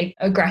becomes like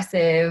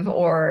aggressive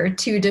or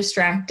too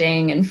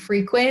distracting and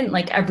frequent,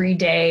 like every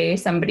day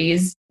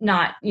somebody's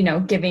not,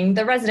 giving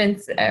the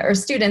residents or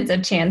students a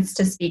chance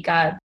to speak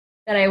up,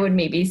 that I would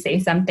maybe say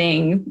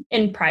something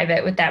in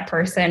private with that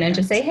person and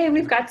just say, hey,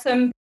 we've got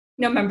some,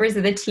 members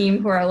of the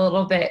team who are a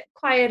little bit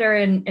quieter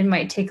and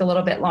might take a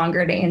little bit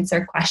longer to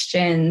answer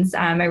questions.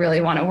 I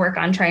really want to work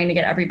on trying to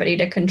get everybody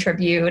to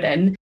contribute.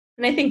 And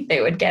I think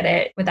they would get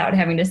it without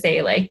having to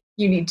say, like,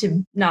 you need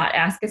to not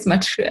ask as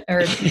much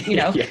or,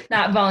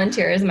 not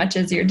volunteer as much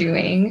as you're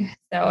doing.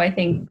 So I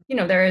think,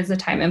 there is a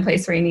time and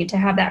place where you need to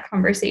have that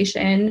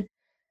conversation.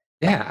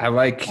 Yeah, I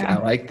like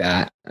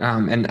that.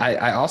 And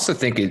I also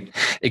think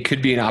it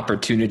could be an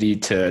opportunity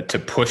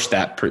to push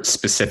that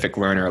specific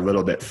learner a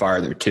little bit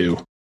farther too.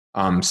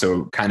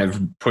 So kind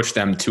of push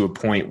them to a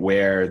point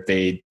where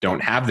they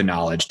don't have the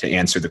knowledge to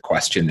answer the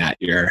question that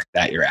you're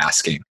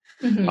asking.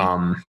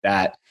 Mm-hmm.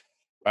 That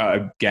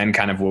again,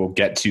 kind of will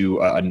get to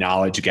a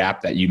knowledge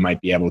gap that you might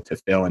be able to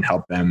fill and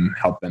help them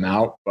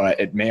out. But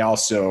it may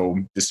also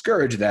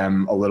discourage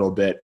them a little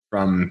bit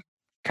from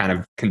kind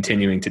of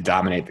continuing to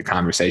dominate the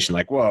conversation.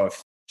 Like, whoa,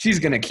 if she's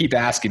going to keep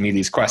asking me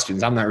these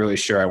questions, I'm not really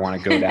sure I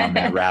want to go down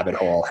that rabbit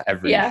hole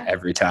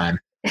every time.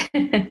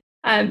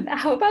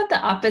 How about the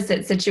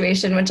opposite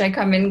situation, which I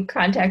come in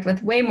contact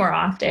with way more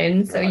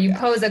often? So you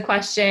pose a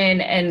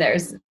question and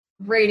there's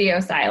radio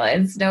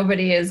silence.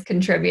 Nobody is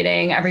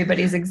contributing.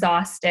 Everybody's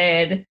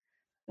exhausted.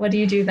 What do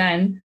you do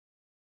then?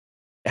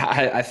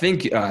 I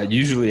think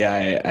usually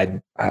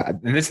and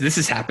this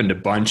has happened a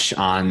bunch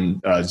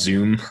on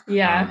Zoom.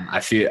 Yeah. I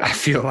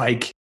feel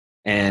like,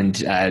 and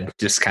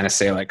just kind of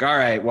say like, all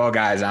right, well,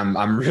 guys,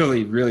 I'm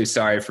really, really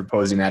sorry for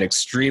posing that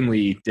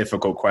extremely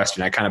difficult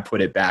question. I kind of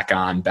put it back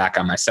on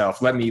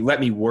myself. Let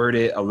me word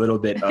it a little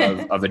bit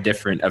of a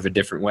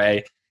different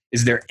way.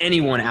 Is there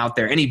anyone out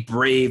there, any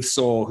brave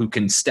soul who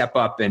can step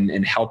up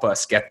and help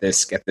us get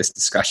this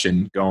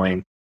discussion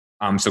going?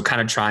 So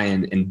kind of try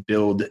and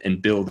build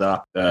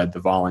up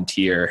the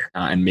volunteer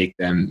and make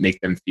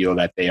them feel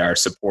that they are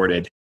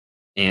supported.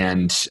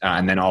 And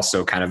then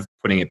also kind of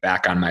putting it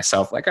back on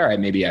myself, like, all right,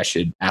 maybe I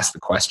should ask the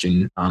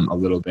question a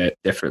little bit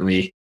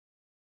differently.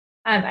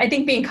 I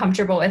think being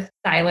comfortable with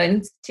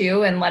silence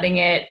too, and letting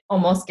it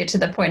almost get to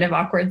the point of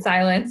awkward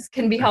silence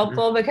can be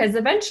helpful, because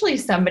eventually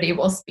somebody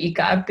will speak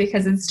up,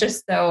 because it's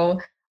just so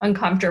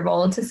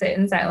uncomfortable to sit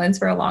in silence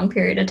for a long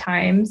period of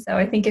time. So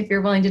I think if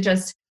you're willing to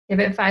just give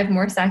it 5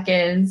 more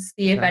seconds,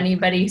 see if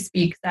anybody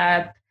speaks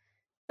up,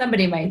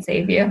 somebody might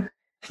save you.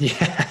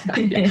 Yeah.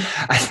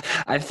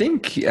 I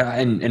think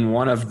in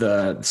one of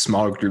the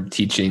small group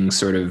teaching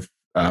sort of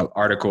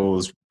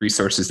articles,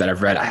 resources that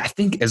I've read, I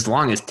think as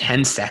long as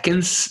 10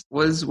 seconds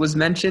was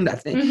mentioned, I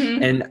think.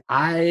 Mm-hmm. And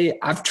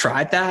I've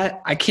tried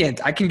that. I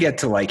can get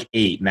to like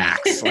 8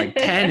 max. Like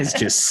 10 is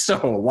just so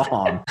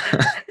long.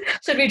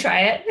 Should we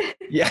try it?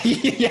 Yeah.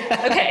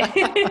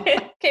 Okay.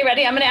 Okay,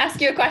 ready? I'm going to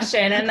ask you a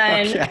question, and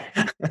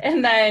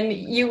then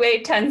you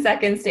wait 10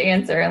 seconds to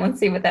answer, and let's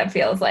see what that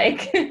feels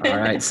like. All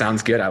right.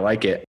 Sounds good. I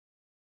like it.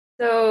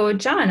 So,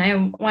 John, I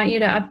want you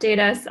to update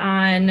us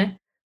on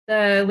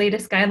the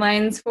latest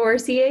guidelines for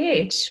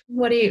CAH.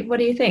 What do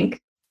you think?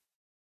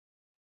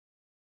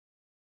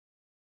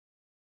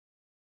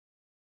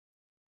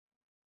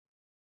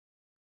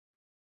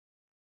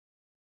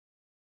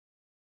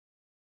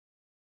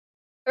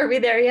 Are we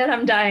there yet?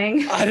 I'm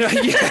dying. I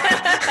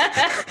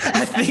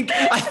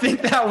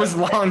think that was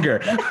longer.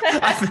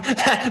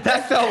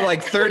 That felt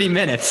like 30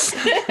 minutes.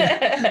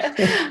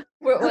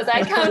 Was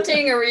I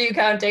counting or were you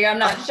counting? I'm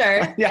not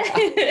sure. Yeah,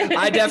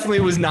 I definitely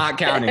was not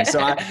counting. So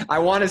I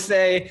want to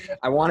say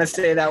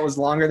that was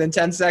longer than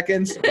 10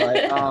 seconds, but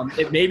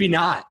it maybe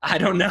not. I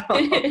don't know.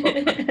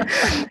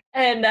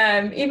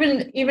 And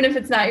even if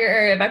it's not your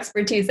area of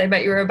expertise, I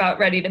bet you were about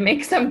ready to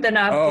make something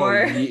up.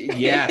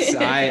 Yes,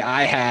 I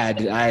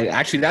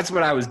actually, that's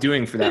what I was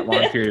doing for that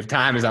long period of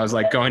time, is I was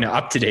like going to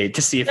UpToDate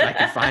to see if I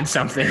could find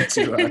something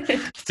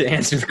to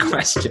answer the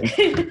question.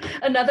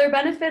 Another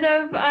benefit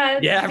of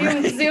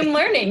Zoom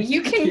learning.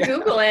 You can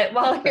Google it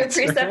while your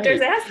preceptor's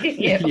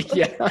asking you.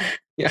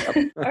 Yeah.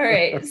 All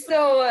right.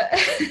 So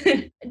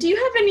do you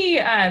have any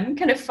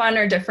kind of fun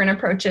or different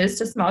approaches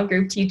to small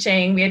group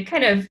teaching? We had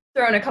kind of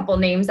thrown a couple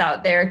names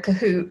out there,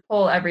 Kahoot,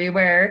 Poll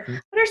Everywhere. Mm-hmm.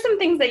 What are some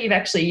things that you've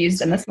actually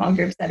used in the small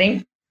group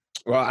setting?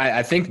 Well,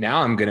 I think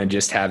now I'm going to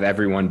just have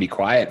everyone be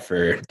quiet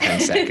for 10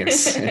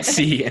 seconds and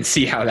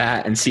see how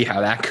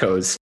that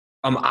goes.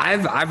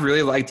 I've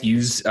really liked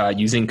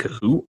using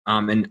Kahoot,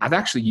 and I've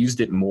actually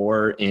used it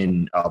more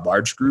in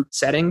large group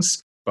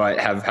settings, but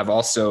have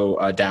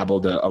also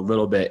dabbled a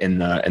little bit in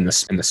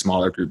the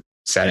smaller group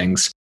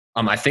settings.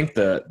 I think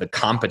the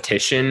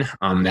competition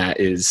that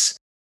is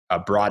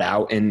brought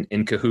out in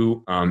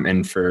Kahoot,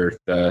 and for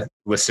the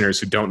listeners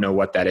who don't know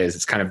what that is,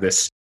 it's kind of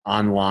this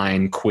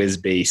online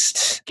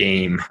quiz-based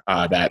game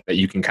that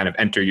you can kind of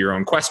enter your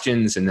own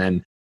questions, and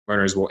then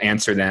learners will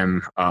answer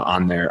them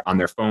on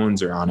their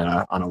phones or on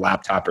a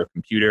laptop or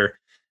computer.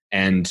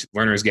 And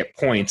learners get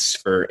points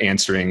for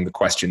answering the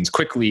questions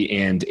quickly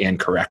and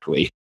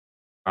correctly.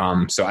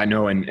 So I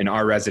know in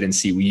our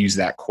residency, we use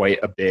that quite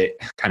a bit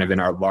kind of in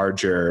our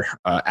larger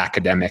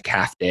academic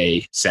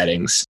half-day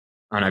settings.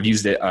 And I've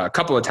used it a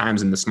couple of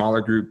times in the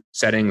smaller group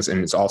settings,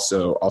 and it's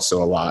also a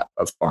lot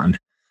of fun.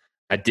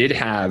 I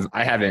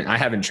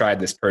haven't tried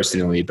this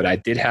personally, but I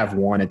did have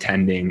one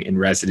attending in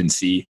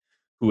residency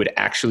who would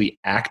actually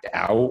act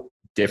out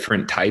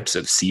different types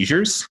of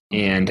seizures.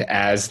 And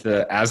as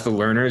the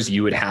learners,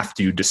 you would have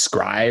to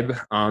describe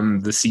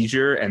the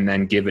seizure and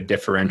then give a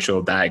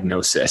differential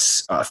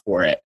diagnosis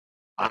for it.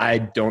 I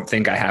don't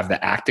think I have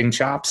the acting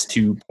chops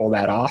to pull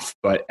that off,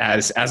 but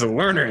as a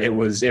learner, it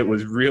was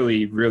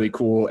really, really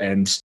cool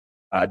and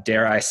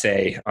dare I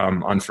say,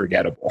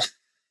 unforgettable.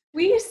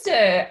 We used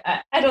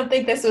to, I don't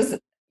think this was,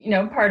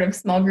 part of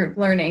small group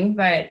learning,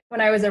 but when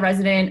I was a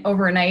resident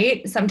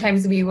overnight,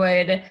 sometimes we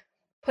would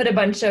put a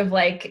bunch of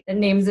like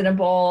names in a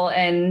bowl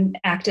and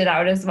act it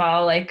out as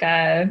well, like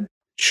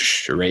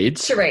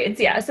charades.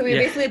 Yeah. So we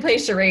basically play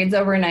charades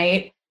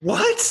overnight.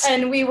 What?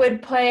 And we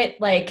would put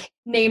like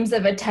names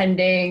of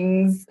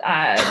attendings.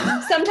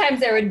 Sometimes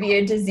there would be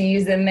a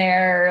disease in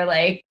there,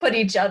 like put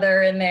each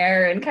other in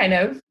there and kind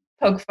of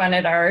poke fun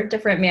at our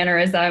different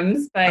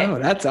mannerisms. But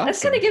that's awesome.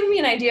 That's kind of giving me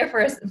an idea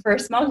for a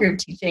small group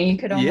teaching. You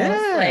could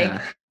almost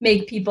like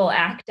make people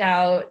act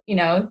out,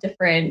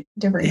 different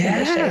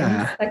conditions.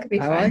 That could be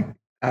fun.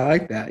 I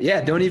like that.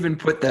 Yeah. Don't even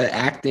put the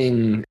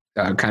acting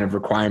kind of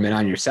requirement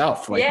on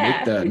yourself. Like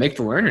make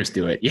the learners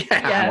do it. Yeah.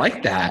 I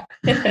like that.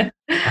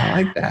 I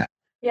like that.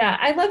 Yeah.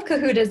 I love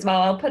Kahoot as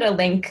well. I'll put a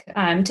link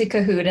to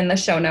Kahoot in the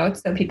show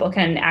notes so people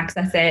can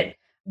access it.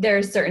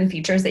 There's certain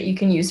features that you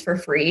can use for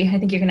free. I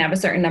think you can have a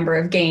certain number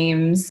of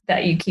games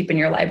that you keep in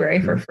your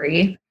library for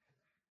free.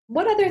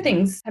 What other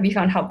things have you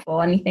found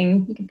helpful?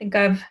 Anything you can think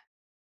of?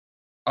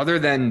 Other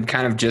than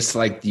kind of just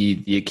like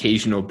the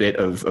occasional bit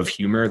of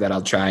humor that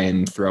I'll try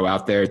and throw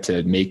out there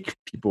to make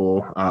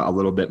people a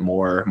little bit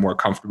more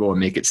comfortable and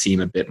make it seem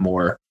a bit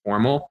more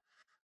formal.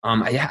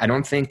 I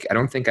don't think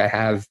I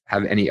have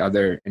any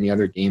other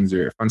games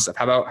or fun stuff.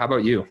 How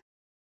about you?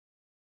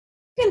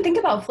 You can think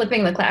about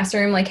flipping the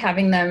classroom, like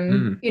having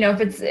them,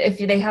 if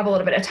they have a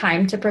little bit of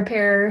time to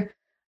prepare,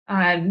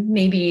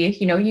 maybe,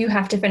 you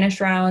have to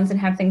finish rounds and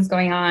have things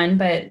going on,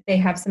 but they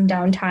have some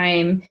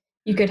downtime.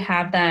 You could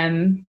have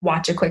them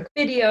watch a quick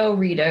video,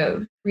 read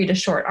a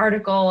short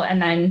article,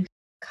 and then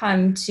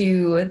come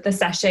to the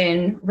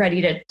session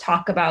ready to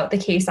talk about the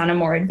case on a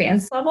more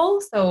advanced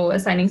level. So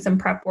assigning some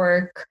prep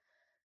work,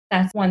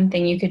 that's one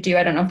thing you could do.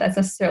 I don't know if that's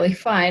necessarily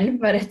fun,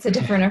 but it's a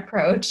different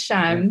approach.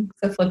 So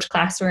flipped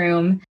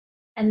classroom.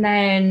 And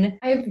then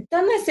I've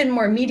done this in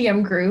more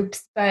medium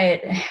groups,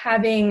 but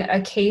having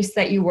a case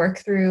that you work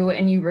through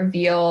and you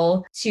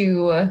reveal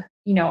to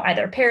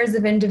either pairs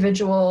of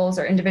individuals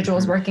or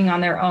individuals working on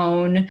their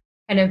own,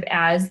 kind of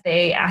as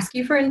they ask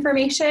you for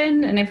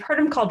information. And I've heard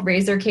them called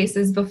razor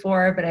cases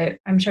before, but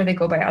I'm sure they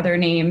go by other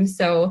names.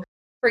 So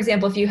for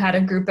example, if you had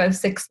a group of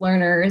 6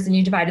 learners and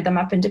you divided them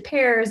up into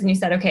pairs and you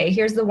said, okay,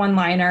 here's the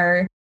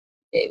one-liner.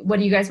 What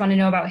do you guys want to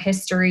know about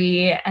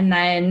history? And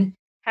then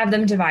have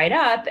them divide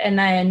up, and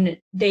then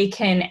they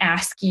can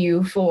ask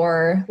you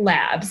for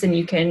labs and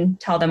you can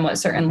tell them what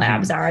certain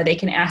labs are. They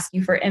can ask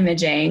you for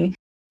imaging,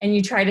 and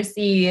you try to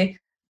see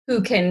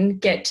who can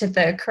get to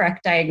the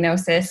correct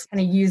diagnosis,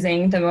 kind of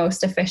using the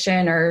most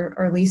efficient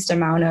or least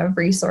amount of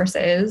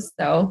resources.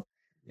 So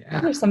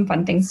there's some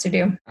fun things to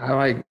do.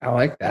 I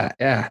like that.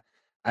 Yeah.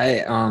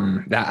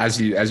 That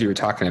as you were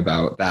talking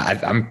about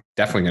that, I'm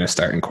definitely going to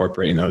start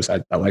incorporating those.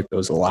 I like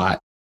those a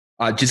lot.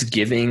 Just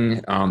giving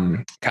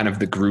kind of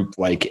the group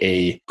like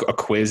a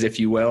quiz, if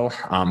you will.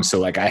 So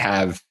like I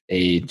have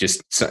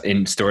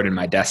stored in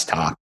my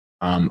desktop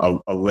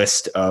a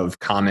list of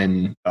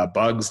common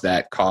bugs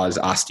that cause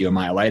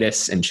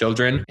osteomyelitis in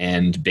children.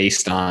 And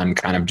based on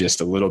kind of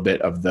just a little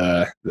bit of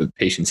the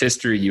patient's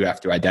history, you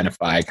have to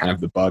identify kind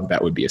of the bug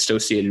that would be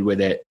associated with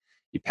it.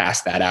 You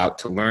pass that out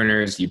to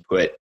learners. You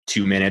put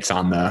 2 minutes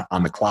on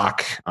the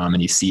clock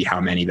and you see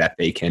how many that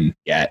they can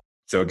get.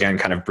 So again,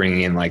 kind of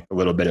bringing in like a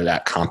little bit of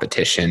that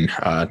competition,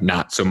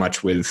 not so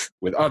much with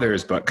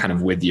others, but kind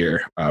of with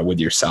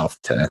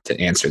yourself to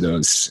answer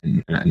those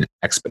in an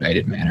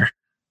expedited manner.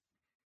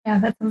 Yeah,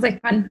 that sounds like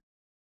fun.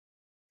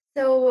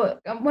 So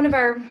one of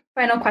our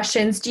final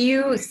questions, do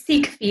you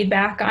seek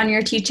feedback on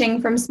your teaching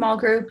from small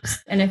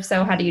groups? And if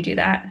so, how do you do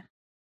that?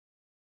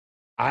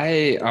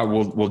 I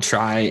will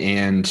try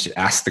and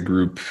ask the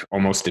group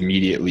almost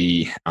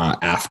immediately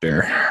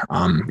after,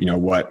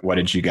 what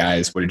did you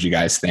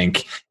guys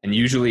think? And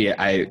usually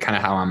I kind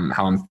of how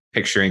I'm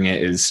picturing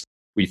it is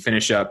we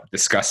finish up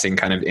discussing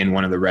kind of in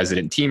one of the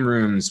resident team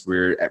rooms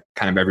where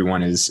kind of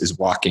everyone is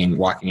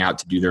walking out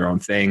to do their own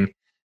thing.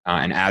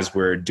 And as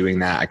we're doing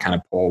that, I kind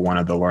of pull one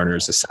of the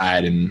learners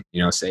aside and,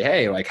 say,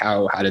 hey, like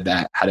how did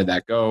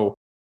that go?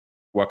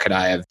 What could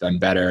I have done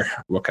better?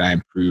 What could I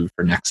improve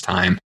for next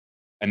time?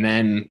 And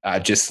then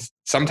just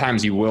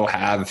sometimes you will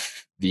have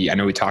I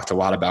know we talked a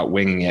lot about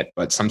winging it,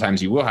 but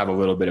sometimes you will have a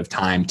little bit of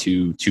time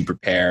to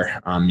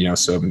prepare.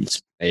 So it's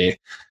a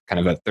kind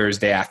of a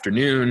Thursday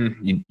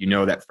afternoon. You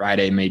know that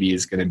Friday maybe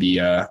is going to be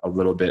a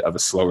little bit of a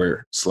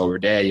slower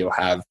day. You'll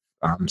have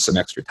some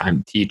extra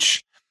time to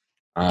teach.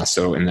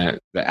 So in the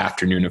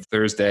afternoon of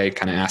Thursday,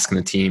 kind of asking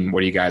the team, what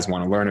do you guys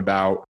want to learn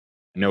about?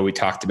 I know we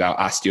talked about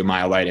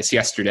osteomyelitis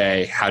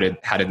yesterday. How did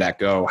that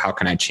go? How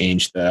can I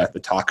change the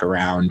talk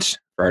around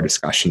for our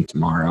discussion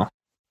tomorrow?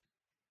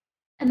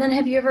 And then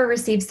have you ever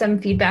received some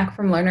feedback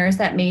from learners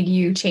that made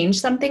you change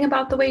something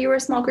about the way you were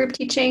small group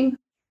teaching?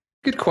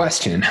 Good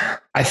question.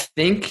 I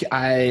think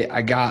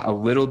I got a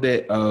little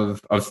bit of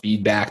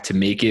feedback to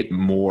make it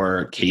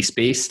more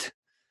case-based,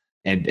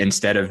 and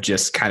instead of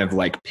just kind of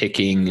like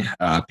picking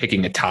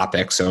a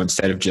topic. So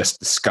instead of just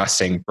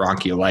discussing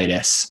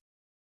bronchiolitis,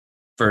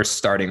 first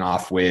starting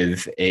off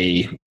with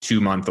a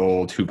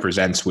 2-month-old who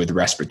presents with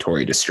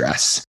respiratory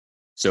distress.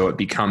 So it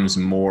becomes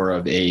more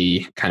of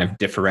a kind of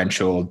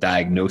differential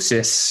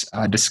diagnosis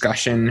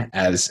discussion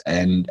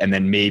and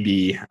then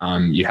maybe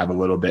you have a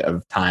little bit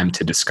of time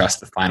to discuss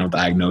the final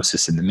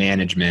diagnosis and the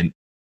management,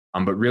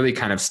 but really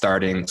kind of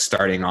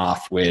starting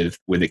off with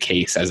a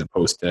case as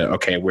opposed to,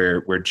 okay,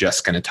 we're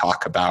just going to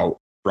talk about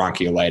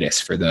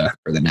bronchiolitis for the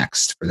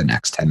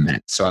next 10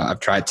 minutes. So I've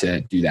tried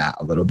to do that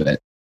a little bit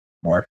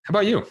more. How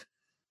about you?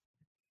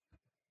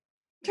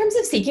 In terms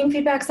of seeking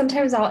feedback,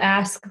 sometimes I'll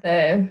ask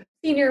the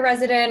senior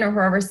resident or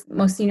whoever's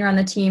most senior on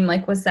the team,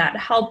 like, was that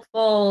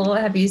helpful?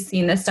 Have you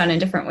seen this done in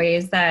different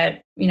ways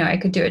that, I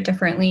could do it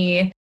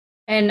differently?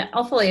 And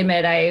I'll fully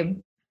admit, I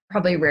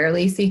probably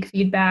rarely seek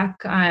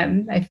feedback.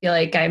 I feel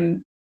like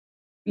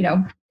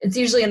it's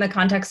usually in the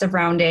context of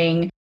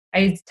rounding.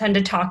 I tend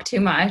to talk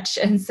too much.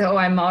 And so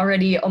I'm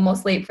already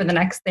almost late for the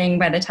next thing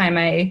by the time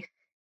I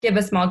give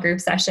a small group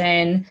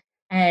session.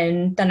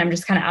 And then I'm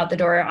just kind of out the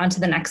door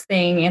onto the next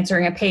thing,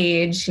 answering a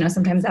page.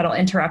 Sometimes that'll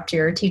interrupt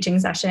your teaching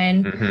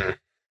session. Mm-hmm.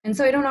 And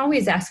so I don't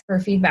always ask for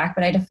feedback,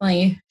 but I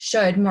definitely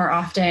should more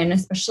often,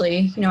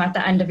 especially, at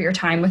the end of your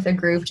time with a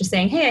group, just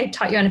saying, hey, I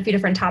taught you on a few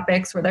different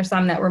topics. Were there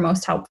some that were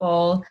most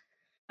helpful?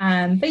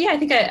 But yeah, I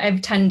think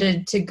I've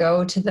tended to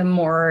go to the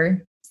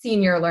more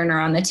senior learner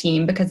on the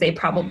team because they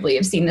probably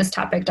have seen this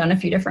topic done a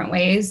few different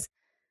ways.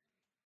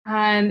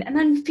 And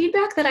then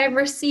feedback that I've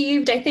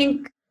received, I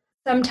think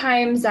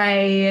sometimes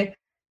I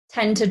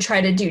tend to try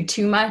to do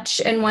too much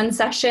in one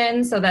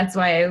session. So that's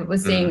why I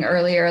was saying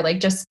earlier, like,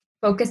 just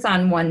focus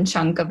on one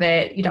chunk of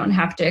it. You don't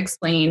have to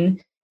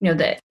explain,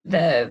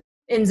 the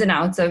ins and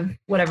outs of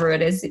whatever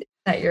it is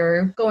that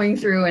you're going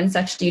through in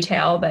such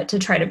detail, but to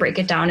try to break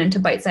it down into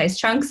bite-sized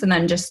chunks and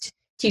then just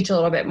teach a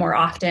little bit more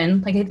often.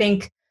 Like, I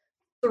think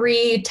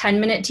 3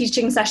 10-minute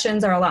teaching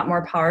sessions are a lot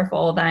more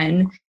powerful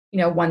than,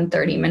 1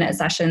 30-minute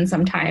session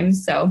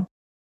sometimes. So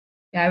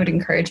yeah, I would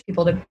encourage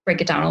people to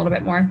break it down a little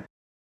bit more.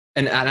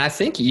 And I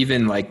think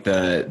even like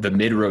the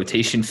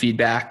mid-rotation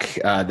feedback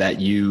that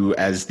you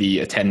as the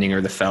attending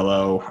or the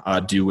fellow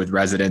do with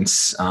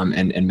residents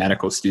and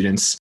medical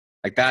students,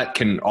 like that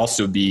can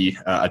also be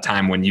a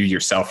time when you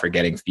yourself are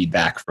getting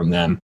feedback from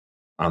them.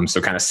 So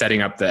kind of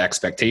setting up the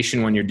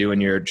expectation when you're doing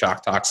your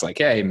chalk talks, like,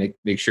 hey,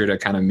 make sure to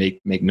kind of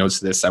make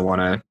notes of this. I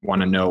want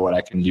to know what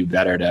I can do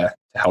better to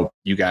help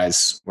you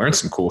guys learn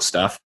some cool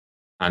stuff.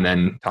 And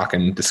then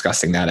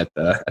discussing that at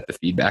the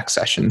feedback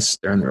sessions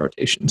during the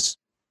rotations.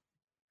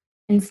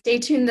 And stay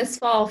tuned this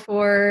fall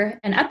for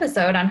an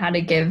episode on how to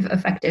give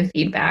effective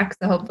feedback.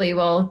 So hopefully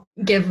we'll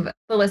give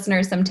the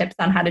listeners some tips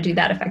on how to do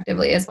that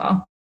effectively as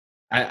well.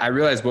 I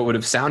realized what would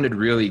have sounded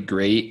really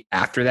great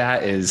after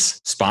that is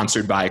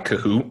sponsored by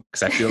Kahoot,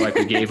 because I feel like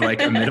we gave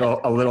like a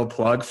little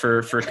plug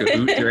for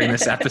Kahoot during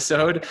this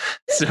episode.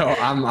 So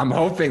I'm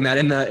hoping that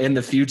in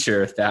the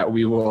future that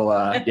we will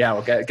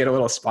we'll get a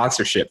little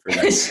sponsorship for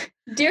this.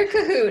 Dear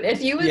Kahoot,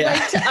 if you would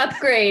like to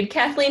upgrade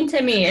Kathleen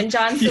Timmy and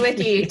John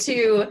Sawicki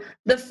to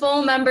the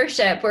full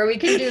membership where we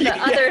can do the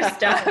other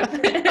stuff.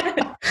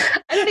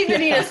 I don't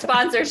even need a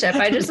sponsorship.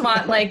 I just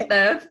want like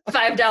the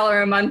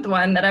 $5 a month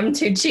one that I'm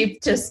too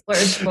cheap to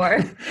splurge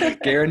for.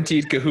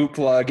 Guaranteed Kahoot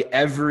plug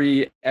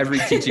every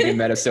Teaching in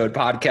Medisode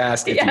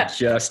podcast if you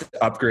just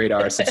upgrade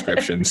our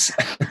subscriptions.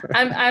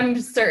 I'm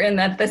certain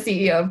that the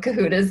CEO of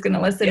Kahoot is going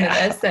to listen to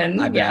this,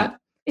 and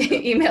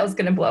email's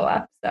going to blow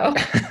up. So.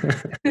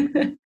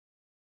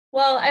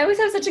 Well, I always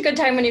have such a good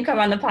time when you come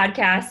on the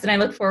podcast, and I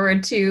look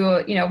forward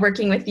to,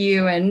 working with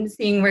you and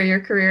seeing where your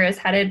career is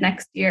headed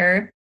next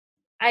year.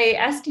 I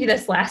asked you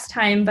this last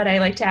time, but I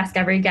like to ask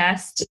every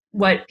guest,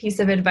 what piece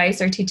of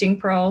advice or teaching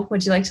pearl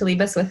would you like to leave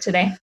us with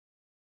today?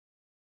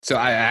 So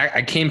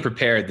I came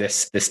prepared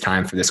this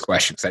time for this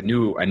question because I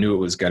knew it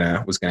was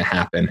gonna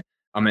happen.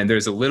 And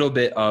there's a little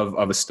bit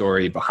of a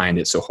story behind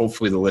it, so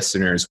hopefully the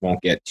listeners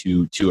won't get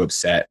too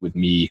upset with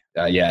me.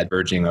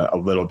 Diverging a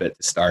little bit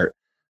to start.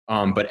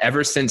 But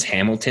ever since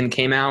Hamilton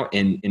came out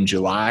in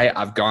July,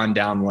 I've gone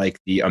down like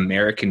the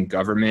American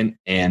government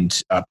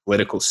and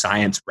political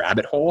science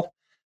rabbit hole,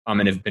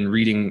 and have been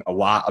reading a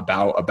lot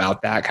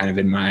about that kind of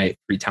in my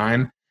free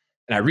time.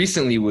 And I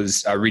recently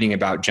was reading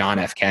about John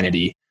F.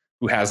 Kennedy,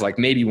 who has like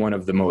maybe one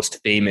of the most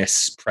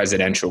famous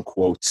presidential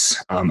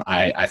quotes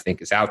I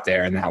think is out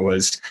there. And that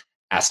was,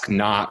 ask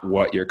not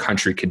what your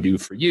country can do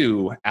for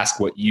you, ask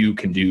what you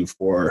can do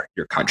for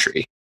your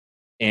country.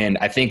 And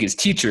I think as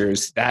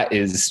teachers, that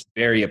is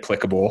very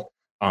applicable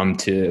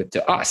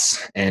to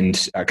us,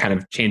 and kind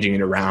of changing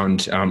it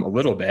around a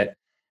little bit.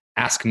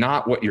 Ask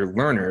not what your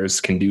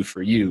learners can do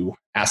for you,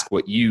 ask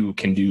what you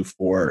can do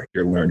for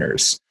your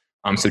learners.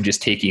 So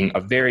just taking a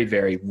very,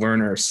 very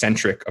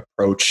learner-centric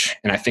approach.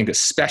 And I think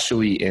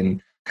especially in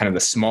kind of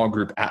the small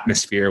group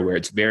atmosphere where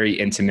it's very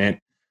intimate,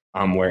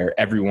 where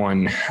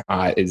everyone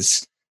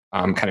is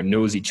kind of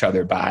knows each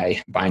other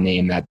by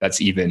name,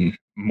 that's even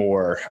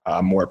more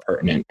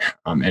pertinent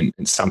and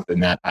something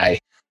that I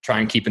try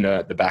and keep in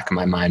the back of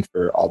my mind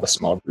for all the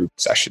small group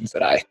sessions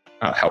that I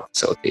help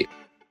facilitate.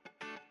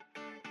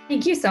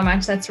 Thank you so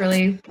much. That's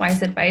really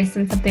wise advice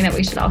and something that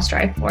we should all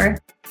strive for.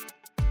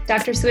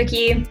 Dr.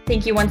 Sawicki,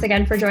 thank you once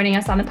again for joining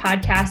us on the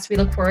podcast. We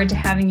look forward to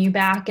having you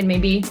back, and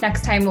maybe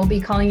next time we'll be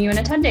calling you and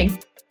attending.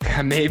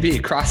 Maybe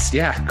cross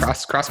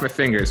my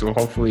fingers. We'll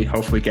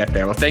hopefully get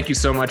there. Well, thank you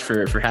so much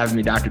for having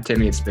me, Dr.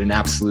 Timmy. It's been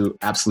an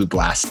absolute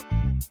blast.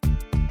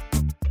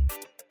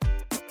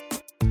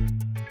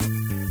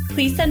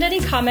 Please send any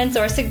comments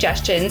or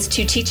suggestions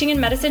to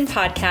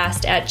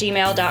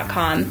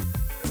teachinginmedicinepodcast@gmail.com.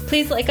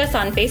 Please like us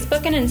on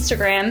Facebook and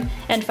Instagram,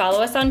 and follow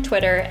us on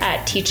Twitter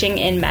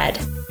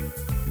 @teachinginmed.